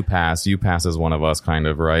 you pass as one of us, kind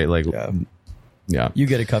of, right? Like, yeah. You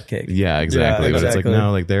get a cupcake. Yeah, exactly. Yeah, But it's like, exactly.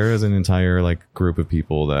 no, like there is an entire like group of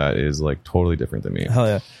people that is like totally different than me. Hell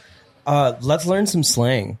yeah. Let's learn some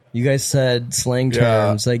slang. You guys said slang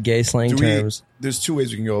terms, like gay slang terms. There's two ways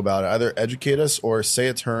we can go about it. Either educate us or say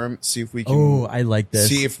a term, see if we can Oh, I like this.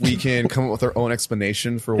 see if we can come up with our own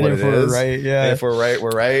explanation for And what if it we're is. right, yeah. And if we're right, we're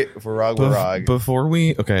right. If we're wrong, we're wrong. Before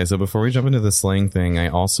we jump into the slang thing, I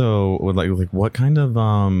also would like what kind of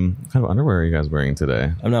underwear are you guys wearing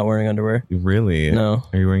today? I'm not wearing underwear. Really? No.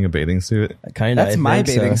 Are you wearing a bathing suit? Kind of. That's my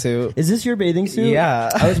bathing suit. Is this your bathing suit? Yeah.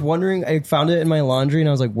 I was wondering. I found it in my laundry, and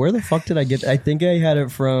I was like, "Where the fuck did I get?" I think I had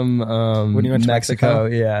it from When you went to Mexico?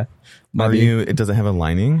 Yeah. Does it have a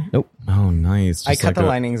lining? Nope. Oh, nice. I Just cut like the a-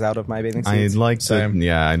 linings out of my bathing I'd suits. like to. Same.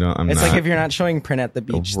 Yeah, I don't. I'm It's not. like if you're not showing print at the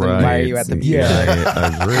beach, then Right. why are you at the beach? Yeah.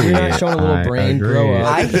 I agree. You're not showing a little brain, grow up.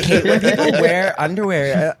 I hate when people wear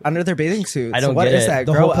underwear under their bathing suits. I don't What get is it. that?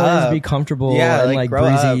 The Grow whole point is up. to be comfortable Yeah, and like, like grow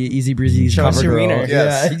breezy, up. easy breezy. Show us cover your girl. wiener.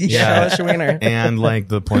 Yes. Yeah. Yeah. Show us your wiener. And like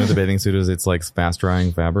the point of the bathing suit is it's like fast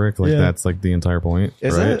drying fabric. Like Yeah. that's like the entire point.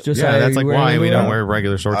 Is right? it? Just yeah, how that's you like wear why we underwear? don't wear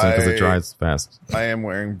regular shorts because it I- dries fast. I am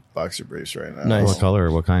wearing boxer briefs right now. Nice. What color?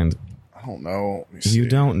 What kind? I don't know. Let me You see.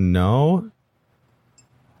 don't know?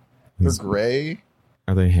 They're gray.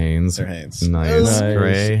 Are they Hanes? They're Hanes. Nice. Nice.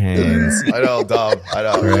 Gray Hanes. I know, dumb. I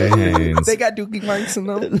know. Gray Hanes. They got dookie marks in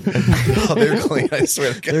them. Oh, they're clean. I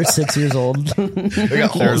swear to God. They're 6 years old. They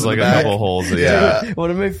got holes There's in like the a back. couple holes. Yeah.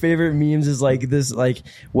 One of my favorite memes is like this, like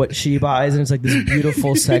what she buys, and it's like this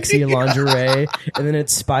beautiful, sexy lingerie, and then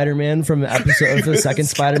it's Spider-Man from the episode of the second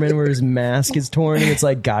Spider-Man where his mask is torn, and it's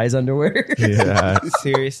like guys' underwear. Yeah.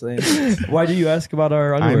 Seriously. Why do you ask about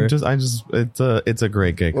our underwear? It's a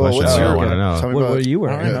great gay Well, question. what's I your- want to tell know. me What about- are you I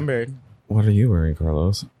don't wearing? remember. What are you wearing,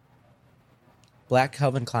 Carlos? Black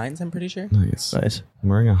Calvin Kleins, I'm pretty sure. Nice. Nice. I'm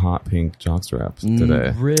wearing a hot pink jockstrap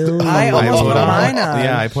today. Really? I almost put mine on.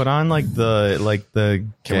 Yeah, I put on like the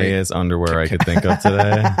gayest underwear I could think of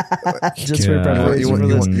today. Just for Yeah. preparation for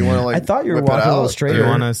this. You want to like? I thought you were whip it walking a little out? straight. Do you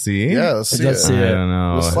want to see? Yeah, let's see Let's it. see it. I don't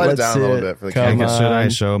know. Let's slide it Let's down a see little it. bit for the Come I camera. guess, should I on.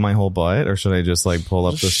 show my whole butt, or should I just like pull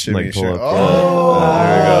up Just the like shimmy, pull shimmy. up? Oh.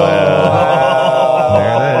 There we go. Yeah.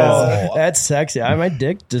 There it is. That's sexy. My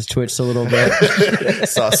dick just twitched a little bit.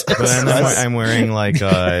 Sus. But then I'm wearing like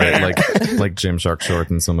Gymshark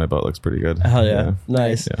shorts, and so my butt looks pretty good. Hell yeah.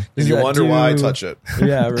 Nice. Yeah. Does And you that wonder why I do- touch it.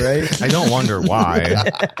 Yeah, right? I don't wonder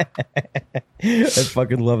why. I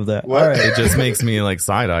fucking love that. What? All right. It just makes me like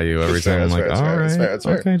side eye you every That's fair, time. I'm that's like, fair, that's all fair, that's right, fair, that's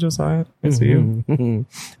fair. okay, Josiah, I see you.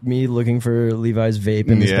 Me looking for Levi's vape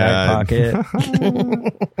in his back Yeah.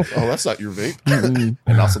 pocket. Oh, that's not your vape.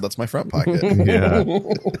 And also, that's my front pocket. Yeah.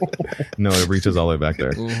 No, it reaches all the way back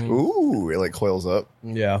there. Ooh, it like coils up.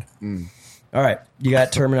 Yeah. All right. You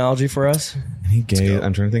got terminology for us? Any gay?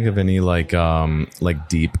 I'm trying to think of any like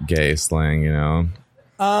deep gay slang. You know.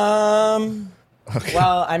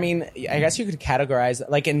 Well, I mean, I guess you could categorize it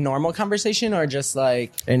like in normal conversation or just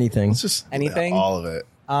like Anything. It's just Anything? all of it.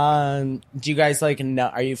 do you guys like know,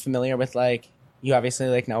 are you familiar with like, you obviously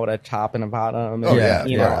like know what a top and a bottom and, Oh yeah,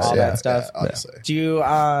 you know, all that stuff. Yeah, honestly.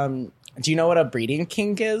 Do you know what a breeding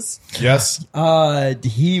kink is? Yes. I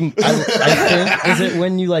think, is it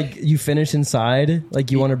when you like, you finish inside?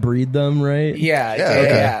 Like you want to breed them, right? Yeah. Yeah, Yeah. okay.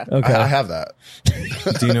 Yeah. Okay. I have that.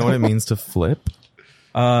 Do you know what it means to flip?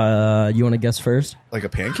 You want to guess first? Like a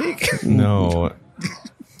pancake? No.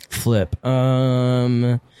 Flip.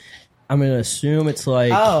 I'm gonna assume it's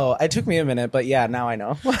like. Oh, it took me a minute, but yeah, now I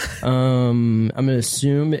know. I'm gonna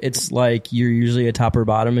assume it's like you're usually a top or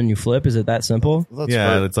bottom and you flip. Is it that simple? That's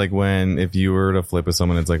Yeah, right. it's like if you were to flip with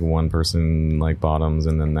someone, it's like one person like bottoms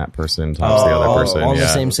and then that person tops the other person. all in the yeah.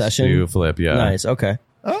 same session? So you flip, yeah. Nice. Okay.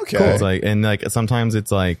 Okay. It's like, and like sometimes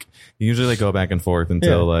it's like you usually like go back and forth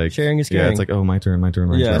until Yeah, like sharing is Yeah, caring. it's like, oh, my turn, my turn,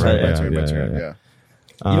 my Yeah, turn. right, Right, My turn, yeah, my yeah, turn. yeah. Yeah.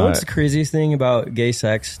 You know what's the craziest thing about gay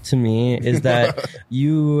sex to me is that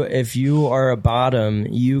if you are a bottom,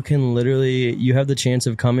 you can literally, you have the chance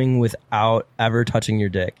of coming without ever touching your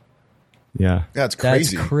dick. Yeah. Yeah, it's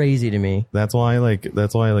crazy. That's crazy to me. That's why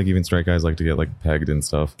even straight guys like to get like pegged and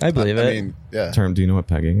stuff. I believe it. I mean, yeah. Do you know what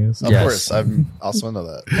pegging is? Of Yes. course. I'm also into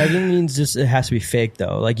that. Pegging means just it has to be fake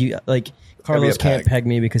though. Like Carlos can't peg. peg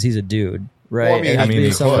me because he's a dude, right? Well, I mean, It has I to mean, be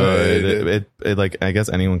you someone- could. It like I guess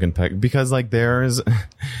anyone can peg because like there's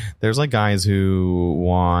like guys who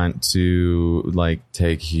want to like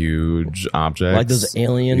take huge objects, like those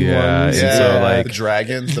alien Yeah, ones. and Yeah, so like the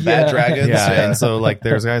dragons, the bad dragons. yeah, and so like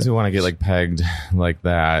there's guys who want to get like pegged like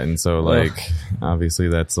that, and so like obviously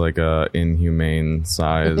that's like a inhumane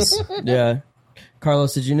size. Yeah.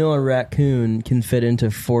 Carlos, did you know a raccoon can fit into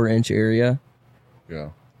 4-inch area? Yeah.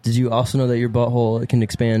 Did you also know that your butthole can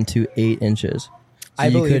expand to 8 inches? So I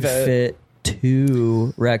you believe could it. fit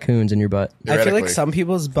 2 raccoons in your butt. I feel like Theoretically. some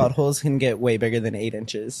people's buttholes can get way bigger than 8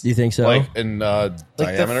 inches. Do you think so? Like in Like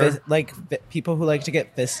diameter. people who like to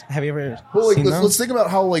get fist. Have you ever Well, like, seen let's, those? let's think about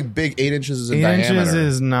how like big 8 inches is in 8 diameter. inches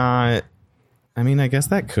is not. I mean, I guess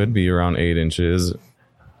that could be around 8 inches.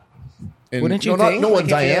 In, Wouldn't you no, think? Not, no, Like, in if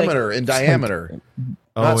you're, like- diameter. In diameter.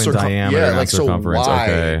 Oh, Not in diameter, yeah, not like circumference. so wide.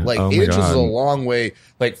 Okay. Like Oh 8 my inches is a God. long way,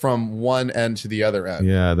 like from one end to the other end.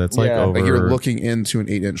 Yeah, that's like Yeah. over. Like you're looking into an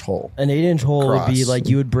 8-inch hole. an 8-inch hole would be Cross. like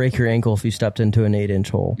you would break your ankle if you stepped into an 8-inch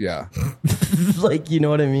hole. Yeah. Like, you know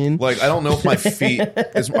what I mean? Like I don't know if my feet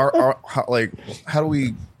is like how do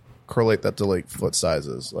we correlate that to like foot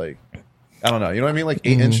sizes? Like I don't know. You know what I mean? Like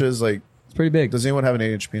 8 inches. Like It's pretty big. does anyone have an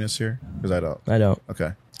 8-inch penis here? Because I don't. I don't.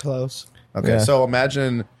 Okay. Close. Okay. Yeah. So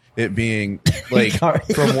imagine it being like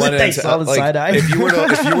from one end Thanks, to all the like, side eye. if you were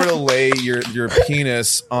to lay your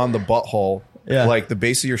penis on the butthole, Yeah. like the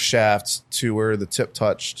base of your shaft to where the tip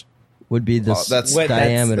touched. Would be the That's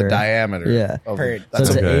diameter. the diameter. Yeah. of- Heard. That's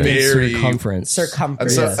so it's a an 8-inch very circumference.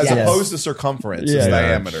 Circumference. as Yes. opposed to circumference, Yeah. it's Yeah.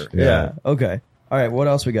 diameter. Yeah. Okay. All right. What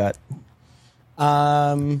else we got?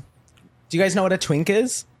 Do you guys know what a twink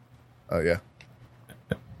is? Oh yeah.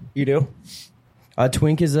 You do?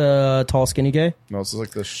 Twink is a tall, skinny gay. No, it's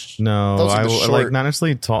like the. No, those are I the will short- like not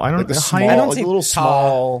necessarily tall. I don't. Like the height, small, I don't like see a little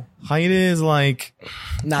tall. small. height is like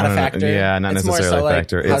Not I a don't know, factor. Yeah, not It's more necessarily so, a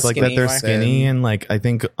factor. how It's like that skinny they're you are. skinny and like I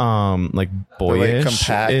think like boyish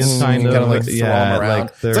compact. is kind You of gotta like throw yeah them around.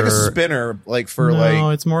 like It's like a they're- spinner, like for no,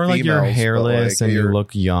 like. it's more like you're females, but, hairless like, and you you're-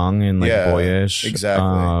 look young and like Yeah, boyish.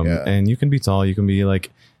 exactly, yeah. And you can be tall, you can be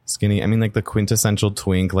like skinny. I mean, like the quintessential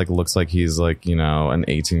twink, like looks like he's like an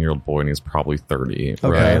 18-year-old boy and he's probably 30,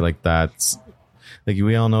 right? Like that's like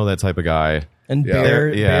we all know that type of guy. And Yeah.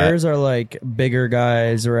 bears are like bigger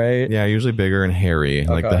guys, right? Yeah, usually bigger and hairy.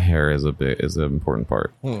 Like Okay. the hair is an important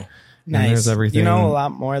part. And Nice. there's everything. You know a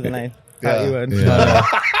lot more than I thought you would. Yeah.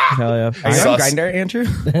 Hell yeah. Are you Sus. on Grindr, Andrew?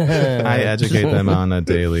 I educate them on a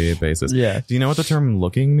daily basis. Yeah. Do you know what the term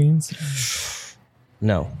looking means?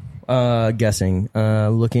 No. Guessing.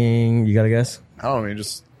 Looking. You got to guess? I don't know.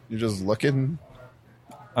 You're just looking.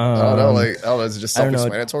 I Um, don't know. Like I don't know. Is it just I don't know.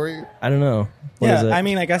 self-explanatory? I don't know. What is yeah, it? I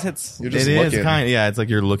mean, I guess it's. You're It just is looking. kind of, yeah, it's like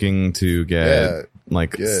you're looking to get Yeah.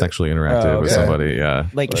 like Yeah. sexually interactive with yeah. somebody. Yeah.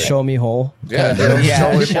 like Show me hole. Yeah, Yeah,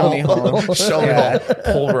 show show me me hole. hole. Show me Yeah. hole.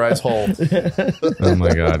 Polarized hole. Oh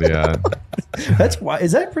my God. Yeah. That's why.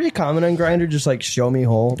 Is that pretty common on Grindr? Just like show me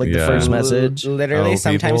hole, like the Yeah. first message. Literally, Oh,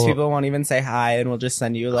 sometimes people- people won't even say hi, and we'll just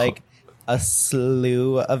send you like a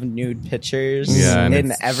slew of nude pictures Yeah, and in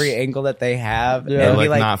it's- every angle that they have. Yeah. and They're, be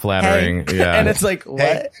like, not flattering. "Hey." Yeah. And it's like,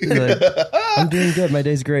 what? He's like, I'm doing good. My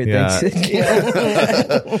day's great. Yeah.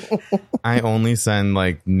 Thanks. I only send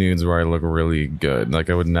like nudes where I look really good. Like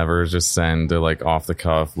I would never just send a like off the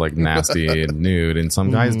cuff, like nasty nude. And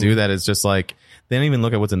some guys do that. It's just like, they don't even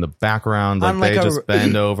look at what's in the background. Like On, like, they a- just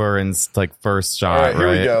bend over and like first shot. All right, here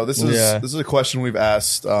right? we go. This Yeah. is a question we've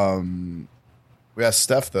asked. We asked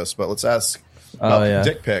Steph this, but let's ask Oh, about yeah.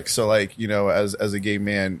 dick pics. So, like, as a gay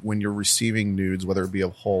man, when you're receiving nudes, whether it be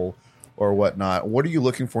of hole or whatnot, what are you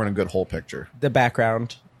looking for in a good hole picture? The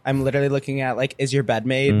background. I'm literally looking at like, is your bed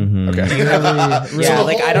made? Mhm. Okay. Yeah, the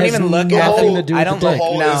like I hole don't has even look at nothing the. to do I with don't the The dick.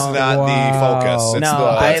 hole No. is not Wow. the focus. It's No, the,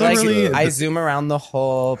 I That's a like really- I zoom around the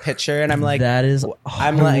whole picture and I'm like, that is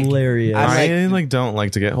I'm like- hilarious. I'm like- I like don't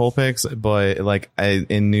like to get whole pics, but like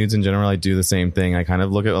in nudes in general, I do the same thing. I kind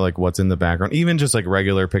of look at like what's in the background, even just like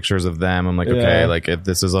regular pictures of them. I'm like, okay, Yeah. like if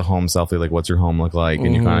this is a home selfie, like what's your home look like?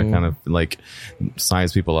 And you kind of like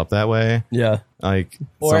size people up that way. yeah. Like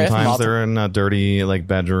Or if sometimes multi- they're in a dirty like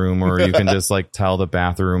bedroom, or you can just like tell the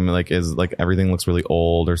bathroom like is like everything looks really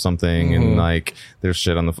old or something, and like there's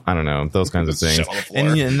shit on the I don't know, those kinds of things. Shit on the floor.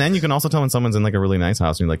 And then you can also tell when someone's in like a really nice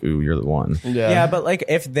house, and you're like, ooh, you're the one. yeah, but like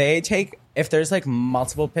if there's like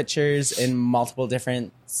multiple pictures in multiple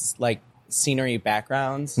different like scenery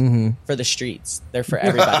backgrounds for the streets, they're for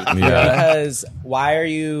everybody. Yeah. Because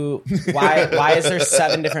why is there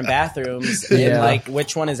 7 different bathrooms and Yeah. like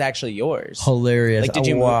which one is actually yours? Hilarious. Like, did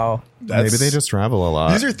you wow. Maybe they just travel a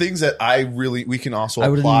lot. These are things that we can also I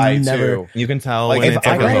would apply never- to. You can tell Like, when if it's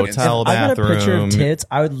I like got- a if hotel I got a picture bathroom. of tits,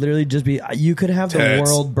 I would literally just be. You could have the Tits.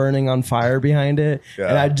 world burning on fire behind it, Yeah.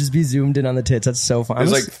 and I'd just be zoomed in on the tits. That's so fun. There's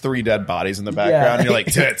I'm like just- 3 dead bodies in the background. And you're like,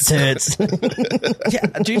 tits. tits. Yeah,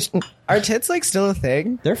 dude, are tits like still a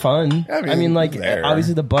thing? They're fun. I I mean, mean, like there.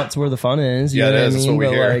 obviously the butt's where the fun is. You Yeah, know it what is. I That's mean? what we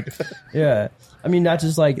But hear. like, yeah. I mean, not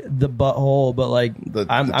just like the butthole, but like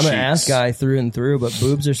I'm an ass cheeks. guy through and through. But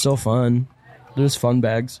boobs are so fun. They're just fun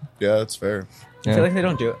bags. Yeah, that's fair. I feel like they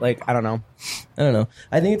don't do it. Like I don't know. I don't know.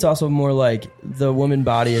 I think it's also more like the woman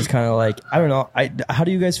body is kind of like I don't know. How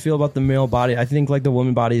do you guys feel about the male body? I think like the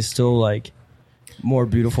woman body is still like more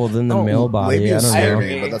beautiful than the male body. Labia I don't scare know.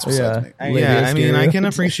 me, but that's besides me. Labia Yeah, I mean, scare I you. can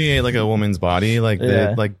appreciate like a woman's body, like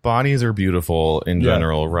Yeah. like bodies are beautiful in Yeah.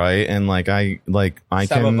 general, right? And like I Some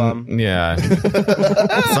can, of them. yeah,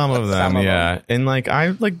 some of them, Some of yeah. And like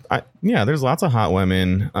yeah, there's lots of hot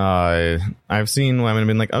women. I've seen women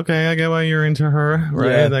been like, okay, I get why you're into her,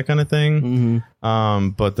 right? Yeah. That kind of thing. Mm-hmm.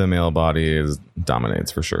 But the male body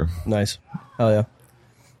dominates for sure. Nice. Hell yeah.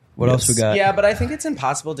 What else we got? Yeah, but I think it's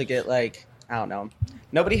impossible to get like I don't know.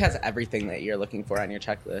 Nobody has everything that you're looking for on your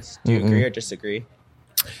checklist. Do you agree or disagree?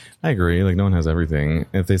 I agree. Like no one has everything.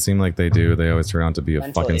 If they seem like they do, they always turn out to be a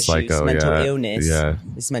Mental fucking issues, psycho. mental yeah, illness. yeah.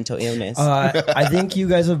 It's mental illness. I think you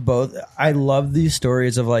guys have both. I love these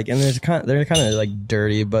stories of like, and they're kind of like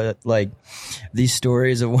dirty, but like these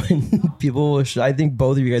stories of when people will. I think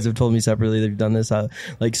both of you guys have told me separately they've done this.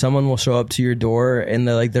 Like someone will show up to your door and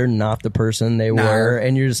they're not the person they were,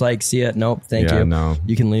 and you're just like, see it, nope, thank Yeah, you, no.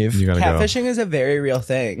 you can leave. You gotta go. Catfishing is a very real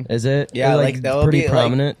thing. Is it? Yeah, Or, like, they'll pretty be, like-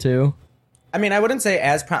 prominent too. I mean, I wouldn't say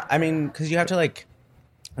as I mean, because you have to like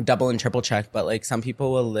double and triple check, but like some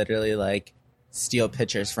people will literally like steal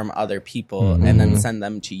pictures from other people and then send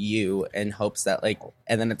them to you in hopes that like,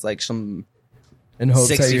 and then it's like some in hopes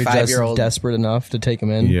that you're just 65-year-old desperate enough to take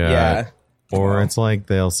him in. Yeah. Or it's like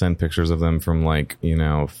they'll send pictures of them from like,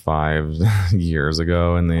 5 years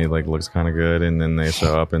ago and they like looks kind of good, and then they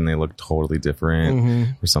show up and they look totally different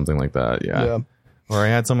or something like that. Yeah. Or I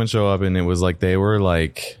had someone show up and it was like they were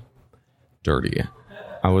like dirty.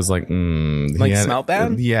 I was like, Like smelt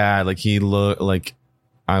bad? Yeah, like he looked like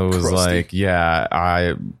I was Crusty. like, yeah,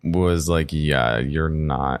 I was like, yeah, you're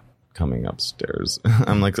not coming upstairs.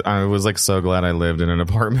 I was like so glad I lived in an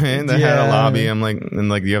apartment that had a lobby. I'm like, and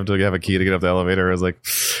like you have to have a key to get up the elevator. I was like,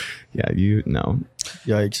 yeah, no.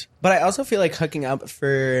 Yikes. But I also feel like hooking up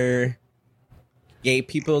for gay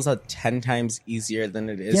people is 10 times easier than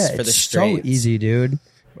it is for the it's straights. so easy, dude.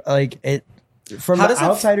 Like it from How the does it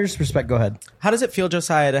outsider's perspective. Go ahead. How does it feel,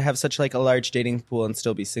 Josiah, to have such like a large dating pool and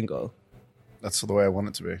still be single? That's the way I want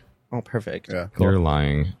it to be. Oh, perfect. Yeah. You're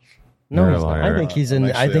lying. No, You're a he's not. liar. I think he's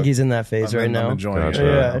in. I think he's in that phase right I'm now. enjoying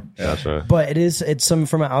Gotcha. it. Gotcha. But it's some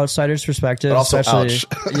from an outsider's perspective, But also, especially. ouch.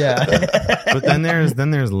 Yeah. But then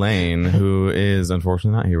there's Lane, who is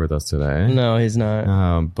unfortunately not here with us today. No, he's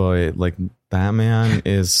not. But like that man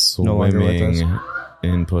is No longer with swimming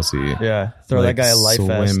in pussy. Yeah, throw Like, that guy a life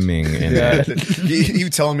vest. swimming in Yeah. it. He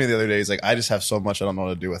was telling me the other day, he's like, I just have so much I don't know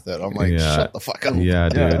what to do with it. I'm like, Yeah. shut the fuck up. Yeah,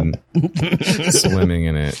 dude. Swimming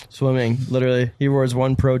in it. Swimming, literally. He wears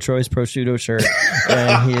one pro-choice prosciutto shirt,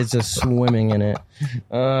 and he is just swimming in it.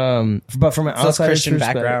 But from an Plus outsider's Christian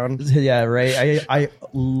perspective, background. yeah, right. I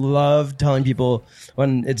love telling people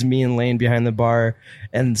when it's me and Lane behind the bar,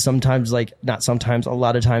 and sometimes, like, not sometimes, a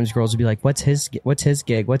lot of times, girls will be like, "What's his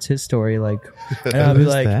gig? What's his story?" Like, and I'll be What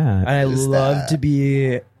is like, that? and I What is love that? to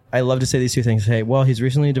be. I love to say these two things. Hey, well, he's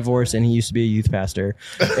recently divorced and he used to be a youth pastor.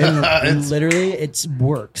 And literally, it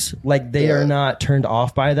works. Like, they are not turned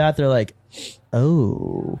off by that. They're like,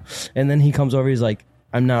 oh. And then he comes over, he's like,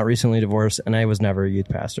 I'm not recently divorced and I was never a youth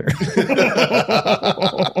pastor.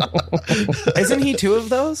 Isn't he 2 of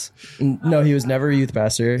those? No, he was never a youth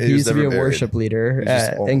pastor. He was used to be a never married. worship leader He's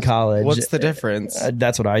just in almost- college. What's the difference?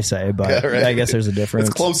 That's what I say, but Yeah, right. I guess there's a difference.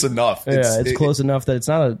 It's close enough. Yeah, it's close enough that it's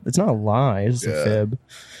not a lie. It's a Yeah. fib.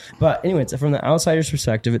 But anyways, from the outsider's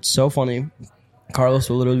perspective, it's so funny. Carlos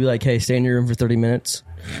will literally be like, "Hey, stay in your room for 30 minutes."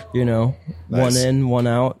 Nice. One in, one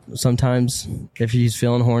out. Sometimes if he's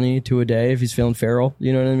feeling horny, 2 a day. If he's feeling feral,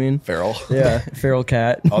 you know what I mean? Feral. Yeah, feral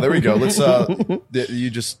cat. Oh, there we go. Let's. You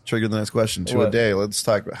just triggered the next question. 2 a What? day. Let's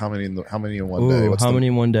talk about how many in one Ooh, day. What's how the- many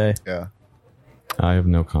in one day? Yeah. I have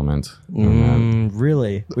no comment on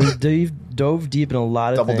Really? We've dove deep in a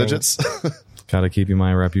lot of Double things. digits. that. Gotta keep you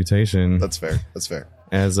my reputation That's fair. That's fair.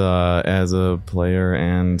 as a player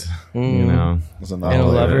and That's a And a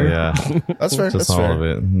novel. lover. Yeah, That's fair. just That's all fair. of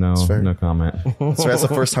it. No, fair. no comment. That's fair. That's the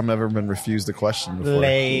first time I've ever been refused a question before.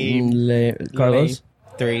 Carlos?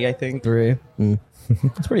 3, I think. 3.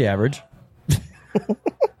 It's pretty average.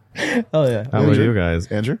 Oh yeah. How about you guys?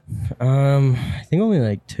 Andrew? I think only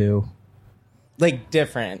like 2. Like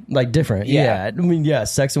different. Like different, Yeah. yeah. I mean, yeah,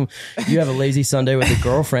 sex. You have a lazy Sunday with a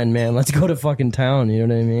girlfriend, man. Let's go to fucking town. You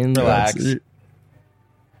know what I mean? Relax. That's-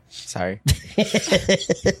 Sorry.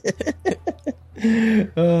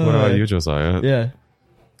 What about you, Josiah? Yeah,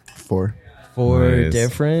 4. 4 Nice.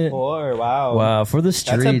 different. 4. Wow. Wow, for the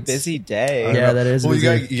streets. That's a busy day. Yeah, that is. Well, you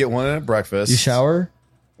busy. get one at breakfast. You shower?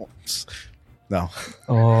 No.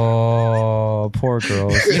 Oh, poor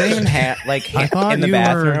girls. You don't even have like I thought in the you were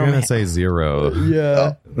bathroom. gonna say 0.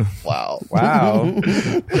 Yeah. Wow. Wow.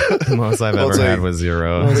 Most I've Well, ever it's had like- was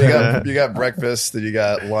 0. You got breakfast, then you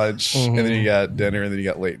got lunch, and then you got dinner, and then you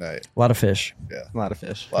got late night. A lot of fish. Yeah. A lot of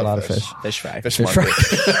fish. A lot of fish. Fish fry. Fish Fish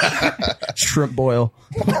market. Shrimp boil.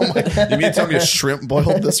 You mean to tell me a shrimp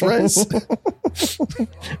boiled this rice?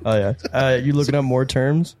 Oh yeah. You looking up more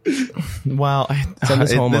terms? Well, Send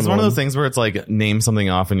us home it's on one of one. those things where it's like name something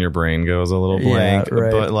off and your brain goes a little Yeah, blank.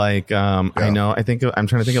 right. But like, I'm trying to think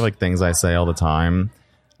of like things I say all the time.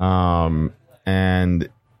 And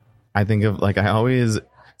I think of like,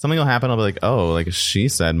 something will happen. I'll be like, oh, like she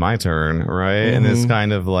said my turn. Right. And it's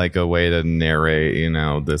kind of like a way to narrate,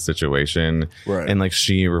 the situation. Right. And like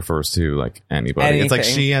she refers to like anybody. It's like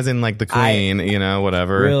Anything. she as in like the queen,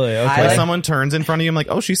 whatever. Really? Okay. I Like like- someone turns in front of you. I'm like,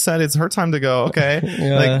 oh, she said it's her time to go. Okay.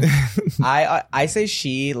 Yeah. Like, I say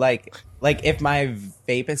she like if my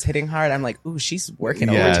vape is hitting hard, I'm like, ooh, she's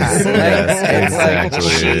working Yes, overtime. yes, Like, it's exactly,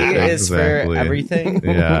 like she is for exactly. everything.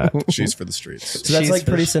 yeah. She's for the streets. So that's She's like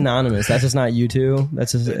pretty fish. synonymous. That's just not you two.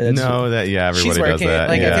 That's just No, that everybody She's does working. that.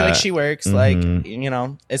 Like yeah. I feel like she works. Like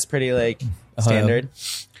it's pretty like standard.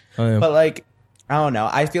 Oh, yeah. But like I don't know.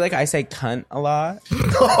 I feel like I say cunt a lot.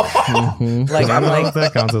 Mm-hmm. Like I I'm don't know if like,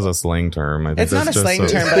 that counts as a slang term. I think it's not a that's just slang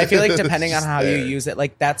term, but I feel like depending on how you use it,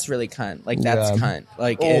 like that's really cunt. Like that's Yeah. cunt.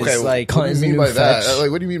 Like Okay, is like what do is you a mean new by that? fetch.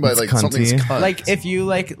 Like, what do you mean by It's like cunty. something's cunt? like if you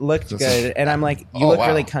like looked good, and I'm like, you Oh, look wow.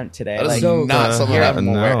 really cunt today. That is Like So- not something I'm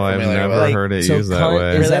aware no, I've familiar never with. Like, heard it So used that cunt way.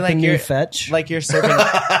 is Really, that like the new you're- fetch? like you're serving,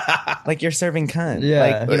 like you're serving cunt. Yeah.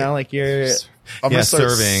 Like you know, like you're. I'm Yeah, gonna start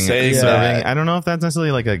serving. saying Serving. that. I don't know if that's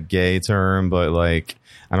necessarily like a gay term, but like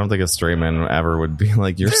I don't think a straight man ever would be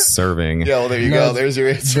like you're serving. Yeah, well, there you No, go. There's your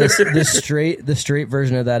answer. the straight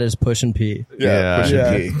version of that is push and pee. Yeah. push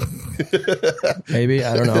Yeah. and pee. Maybe,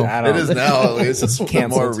 I don't know. I It don't- is now. At least it's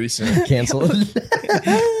Canceled. more recent. Canceled.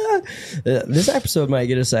 This episode might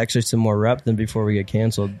get us actually some more rep than before we get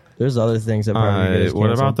canceled. There's other things that probably get us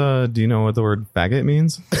What about canceled. do you know what the word faggot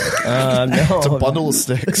means? No. It's a bundle of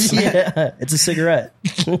sticks. Yeah, it's a cigarette.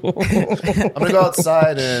 I'm gonna go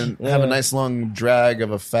outside and have a nice long drag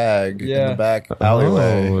of a fag in Yeah. the back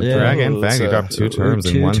alleyway. Oh, Yeah. drag and fag. You So- dropped two terms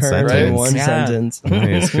in Two one terms sentence. in one Yeah. sentence.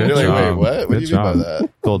 Nice. Good You're like, job. wait, what? What Good do you mean by job. that?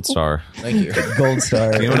 Gold star. Thank you. Gold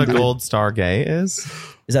star. You know what a gold star gay is?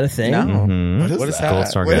 Is that a thing? No. Mhm. What is that? Gold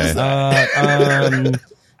star What gay. is that?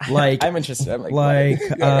 Like, I'm interested. I'm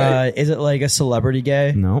like, is it like a celebrity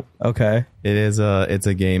gay? Nope. Okay. It's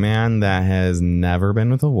a gay man that has never been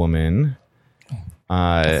with a woman.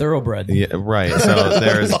 Thoroughbred. Yeah, right. So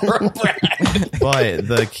there's, but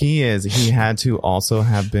the key is he had to also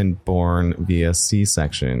have been born via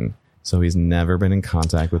C-section. So he's never been in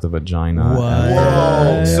contact with a vagina. What?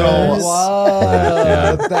 Whoa. So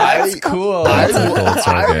Yeah. that's cool. That's a gold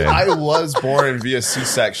star gay. I was born via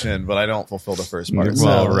C-section, but I don't fulfill the first part.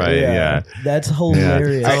 Well, So- right, yeah. That's Yeah.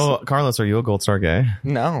 hilarious. So, Carlos, are you a gold star gay?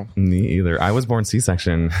 No, Me either. I was born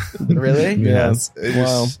C-section. really. Yes. It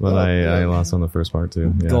Wow. just- But I lost on the first part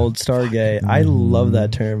too. Yeah. Gold star gay. I love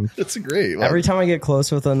that term. It's great. Well, Every time I get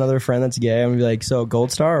close with another friend that's gay, I'm gonna be like, "So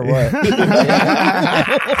gold star or what?"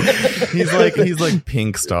 He's like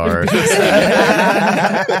pink star.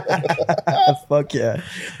 Fuck yeah!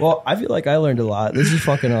 Well, I feel like I learned a lot. This is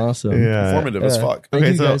fucking awesome. Yeah. informative as Yeah. fuck. Thank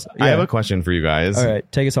Okay, you so guys. I have Yeah. a question for you guys. All right,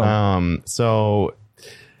 take us home. So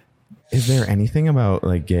is there anything about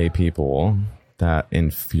like gay people that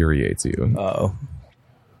infuriates you? Oh.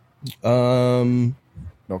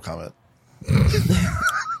 No comment.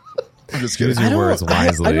 I'm just Use kidding. your words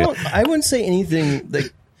wisely. I wouldn't say anything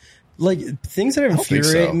like things that don't think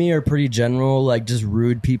infuriate so. me are pretty general, like just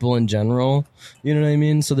rude people in general. You know what I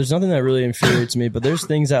mean? So there's nothing that really infuriates me, but there's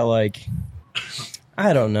things that like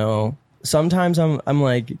I don't know. Sometimes I'm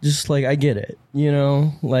like just like I get it, you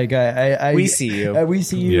know? Like I We see you. We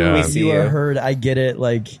see you. Yeah. We We see see you are you. heard. I get it.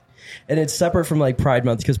 Like, and it's separate from like Pride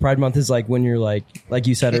Month because Pride Month is like when you're like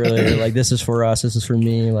you said earlier, like this is for us, this is for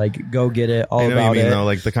me. Like go get it, all I know what about you mean it. though,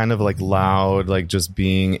 like the kind of like loud, like just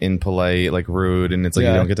being impolite, like rude, and it's like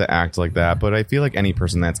Yeah. you don't get to act like that. But I feel like any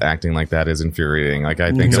person that's acting like that is infuriating. Like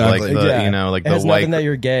I think Exactly. of like the Yeah. you know like It the has white nothing that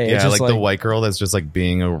you're gay. It's yeah, just like the white girl that's just like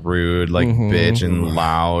being a rude like bitch and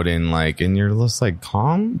loud and like and you're just like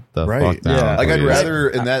calm the Right. fuck down. Yeah. Like I'd please. rather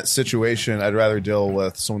in that situation, I'd rather deal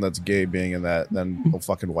with someone that's gay being in that than a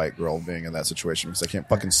fucking white girl being in that situation because I can't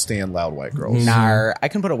fucking stand loud white girls. Nah, I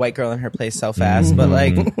can put a white girl in her place so fast, but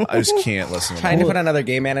like I just can't listen to trying to them. put another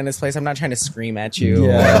gay man in his place, I'm not trying to scream at you.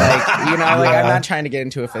 Yeah. Or like, you know, like Yeah. I'm not trying to get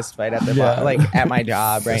into a fist fight at the Yeah. like at my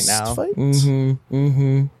job right now. Fight?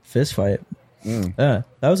 Fist fight. Yeah,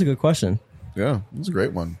 that was a good question. Yeah, it was a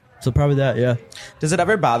great one. So probably that. Yeah. Does it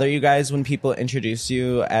ever bother you guys when people introduce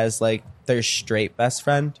you as like their straight best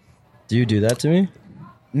friend? Do you do that to me?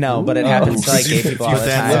 No, but it happens to like gay people all But the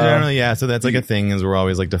that's time. generally, yeah. So that's like a thing is we're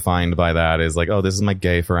always like defined by that is like, oh, this is my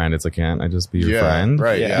gay friend. It's like, can't I just be your Yeah, friend?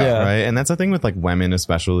 right, Yeah. yeah. Right. And that's the thing with like women,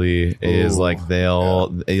 especially, is like they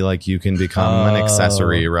like you can become an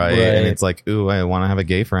accessory, right? right. And it's like, ooh, I want to have a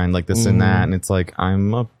gay friend, like this and that. And it's like,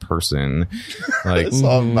 I'm a person. Like, I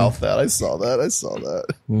saw him mouth that. I saw that.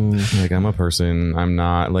 like I'm a person. I'm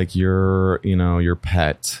not like your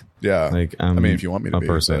pet. Yeah. Like I mean, if you want me to a be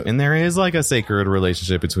person, but- and there is like a sacred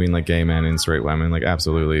relationship between like gay men and straight women, like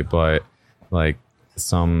absolutely, but like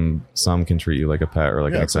some can treat you like a pet or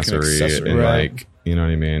like Yeah, an it's like an accessory, accessory. and Right. like you know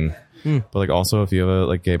what I mean. But like also, if you have a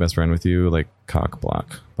like gay best friend with you, like cock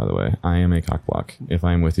block. By the way, I am a cock block. If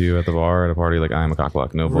I'm with you at the bar at a party, like I am a cock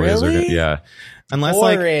block. No boys Really? are good. Yeah, unless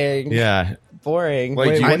Boring. like yeah. Boring.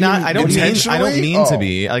 Like, you- I don't mean intentionally? to Oh.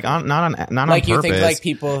 be like not on like purpose. you think like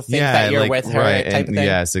people think that you're like, with her right, type and, of thing.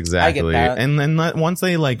 yes, exactly. that. And then once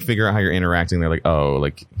they like figure out how you're interacting, they're like, oh,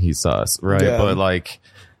 like he's sus, right? Yeah. But like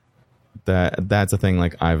that's a thing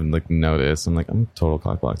like I've like noticed. I'm like, I'm total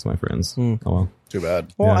cockblock to my friends. Oh well. Too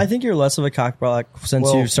bad. Well, Yeah. I think you're less of a cockblock since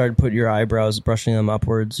Well- you've started putting your eyebrows, brushing them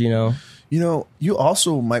upwards, you know? You know, you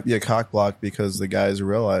also might be a cockblock because the guys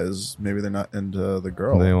realize maybe they're not into the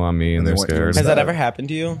girl. They want me and They they're want you scared. Has instead. that ever happened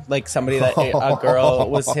to you? Like somebody that a girl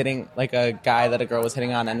was hitting, like a guy that a girl was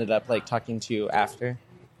hitting on ended up like talking to you after?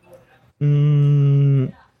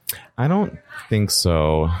 I don't think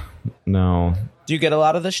so. No. Do you get a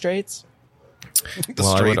lot of the straights? Well,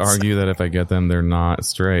 I would straights. argue that if I get them, they're not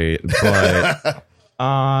straight.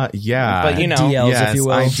 But yeah. But you know, DLs, yes, if you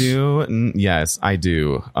will. I do. Yes, I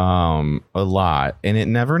do. A lot, and it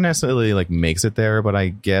never necessarily like makes it there. But I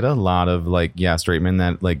get a lot of like straight men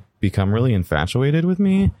that like become really infatuated with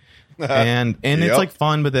me, and Yep. it's like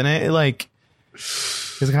fun. But then it like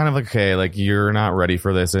it's kind of like, okay, like you're not ready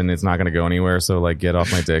for this, and it's not going to go anywhere. So like get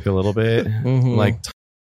off my dick a little bit, like.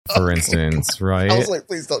 For instance, right? I was like,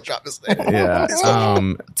 please don't drop his name. Yeah.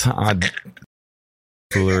 Todd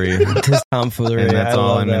foolery. His tomfoolery. And that's I all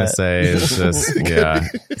love I'm gonna that. say is just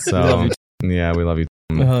So yeah, we love you.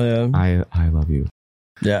 Oh, yeah. I love you.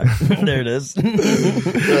 Yeah. There it is.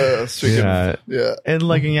 Speaking Yeah. yeah. And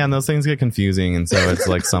like and those things get confusing, and so it's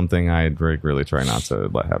like something I'd really try not to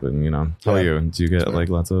let happen. You know. How about you? Do you get like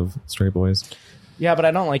lots of straight boys? yeah, but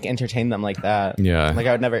I don't like entertain them like that. Yeah. Like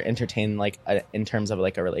I would never entertain like in terms of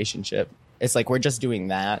like a relationship. It's like we're just doing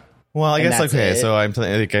that. Well, I And guess that's okay. it. So I'm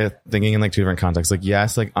thinking in like two different contexts. Like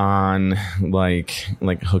yes, like on like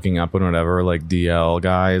hooking up and whatever, like DL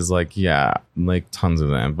guys, like yeah, like tons of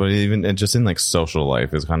them. But even just in like social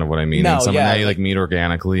life is kind of what I mean. No, and someone yeah, that you like- like meet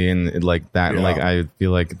organically and like that. Yeah. Like I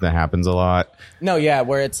feel like that happens a lot. No, yeah,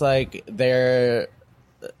 where it's like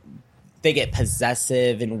they get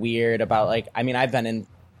possessive and weird about like. I mean, I've been in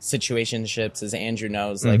situationships, as Andrew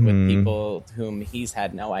knows, like with people whom he's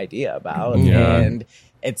had no idea about, Yeah. and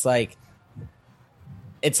it's like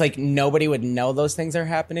nobody would know those things are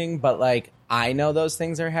happening, but like I know those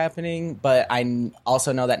things are happening, but I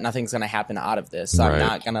also know that nothing's gonna happen out of this, so Right. I'm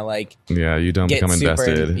not gonna like Yeah, you don't get become super.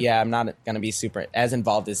 invested. Yeah, I'm not gonna be super as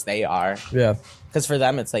involved as they are, Yeah. because for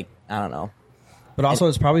them it's like I don't know. But also,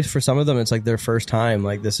 it's probably for some of them, it's like their first time.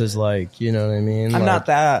 Like, this is like, you know what I mean? I'm Like, not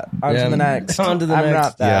that. On Yeah, to the next. on to the I'm next.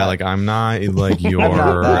 not that. Yeah, like I'm not like your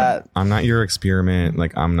that. I'm not your experiment.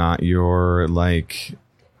 Like I'm not your like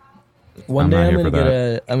One I'm day not I'm here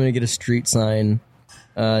gonna for I'm gonna get a street sign,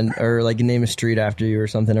 or like name a street after you or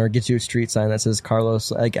something, or get you a street sign that says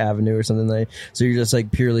Carlos like Avenue or something like. So you're just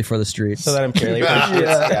like purely for the streets. So that I'm purely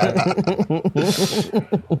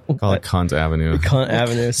call it Cunt Avenue. Cunt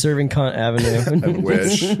Avenue, serving Cunt Avenue. I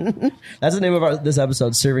wish. That's the name of this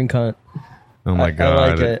episode, serving Cunt. Oh my I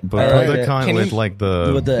god! like it. But I put like the it. cunt Can with you- like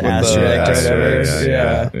the With the With the asterisk or asterisk, whatever.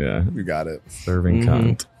 yeah, Yeah. yeah. You got it. Serving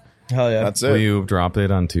cunt. Hell yeah. That's Will it. you drop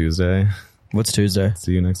it on Tuesday? What's Tuesday?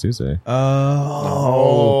 See you next Tuesday.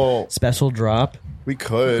 Oh, Special drop. we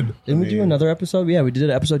could. Didn't we do another episode? Yeah, we did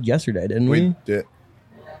an episode yesterday, didn't we? We did.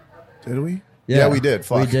 Did we? Yeah, we did.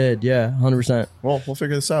 Fuck. We did, yeah, 100%. Well, we'll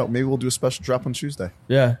figure this out. Maybe we'll do a special drop on Tuesday.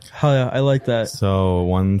 Yeah, hell yeah, I like that. So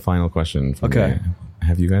one final question for Okay. me.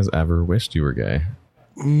 Have you guys ever wished you were gay?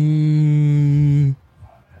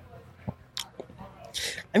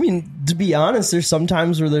 I mean, to be honest, there's some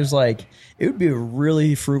times where there's like, it would be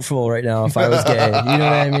really fruitful right now if I was gay. You know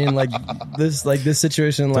what I mean? Like this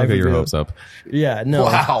situation in Don't life. get would your be- hopes up. Yeah, no.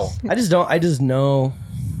 Wow. I just know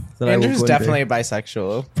that Andrew's I definitely be.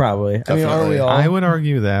 bisexual. Probably. I mean, aren't Definitely. we all? I would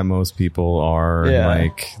argue that most people are Yeah.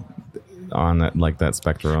 like on that that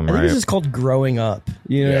spectrum, I think right? it's just called growing up.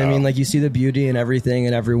 You know what I Yeah. mean? Like you see the beauty in everything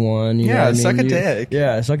and everyone. You know what I mean? suck a dick.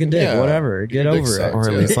 Yeah, suck a dick. Yeah. Whatever. Get Your dick over it. sucks. or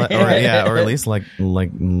at least, or at least like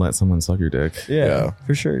let someone suck your dick. Yeah, Yeah.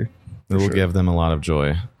 for sure. It will sure. give them a lot of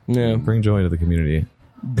joy. Yeah, Bring joy to the community.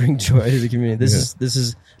 bring joy to the community. This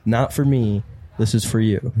is not for me. This is for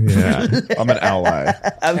you. Yeah. I'm an ally.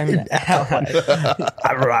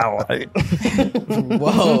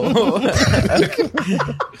 Whoa.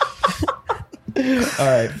 All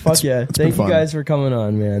right, fuck yeah! been Thank you fun. guys for coming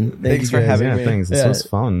on, man. Thanks you for guys. having Yeah, me. thanks. This Yeah. was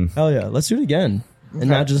fun. Hell yeah! Let's do it again, and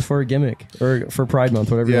not just for a gimmick or for Pride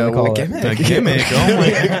Month, whatever Yeah, you want to well, call A it. gimmick. Oh my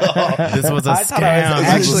god. This was a I thought I was scam.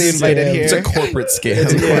 actually This is invited scam. here. It's a corporate It's a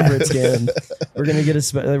scam. corporate scam. We're gonna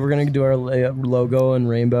get we're gonna do our logo and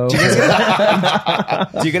rainbow. Do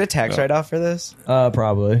you get a tax write-off for this?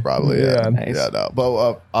 Probably. Probably, yeah. Nice. Yeah, no.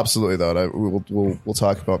 But absolutely, though. We'll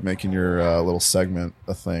talk about making your little segment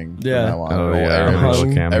a thing. from Yeah. now on. Oh Every- yeah, Hung. a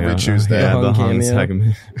little cameo. every Tuesday. Yeah, Hung the hung cameo.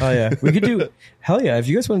 segment. Oh yeah, we could do. Hell yeah! If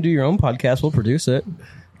you guys want to do your own podcast, we'll produce it.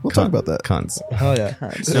 We'll talk about that. Cunts. Oh yeah.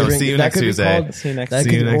 No, see you that next could be Tuesday. called- See you next That See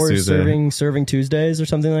could, you next or Tuesday. serving Tuesdays or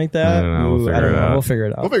something like that. I don't know. We'll Ooh, I figure don't it know. out. We'll figure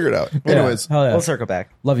it out. We'll figure it out. Yeah. Anyways, Hell yeah. We'll circle back.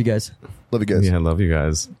 Love you guys. love you guys. Yeah, I love you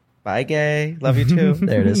guys. Bye, gay. Love you too.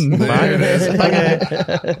 There it is. There it is. Bye,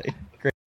 gay.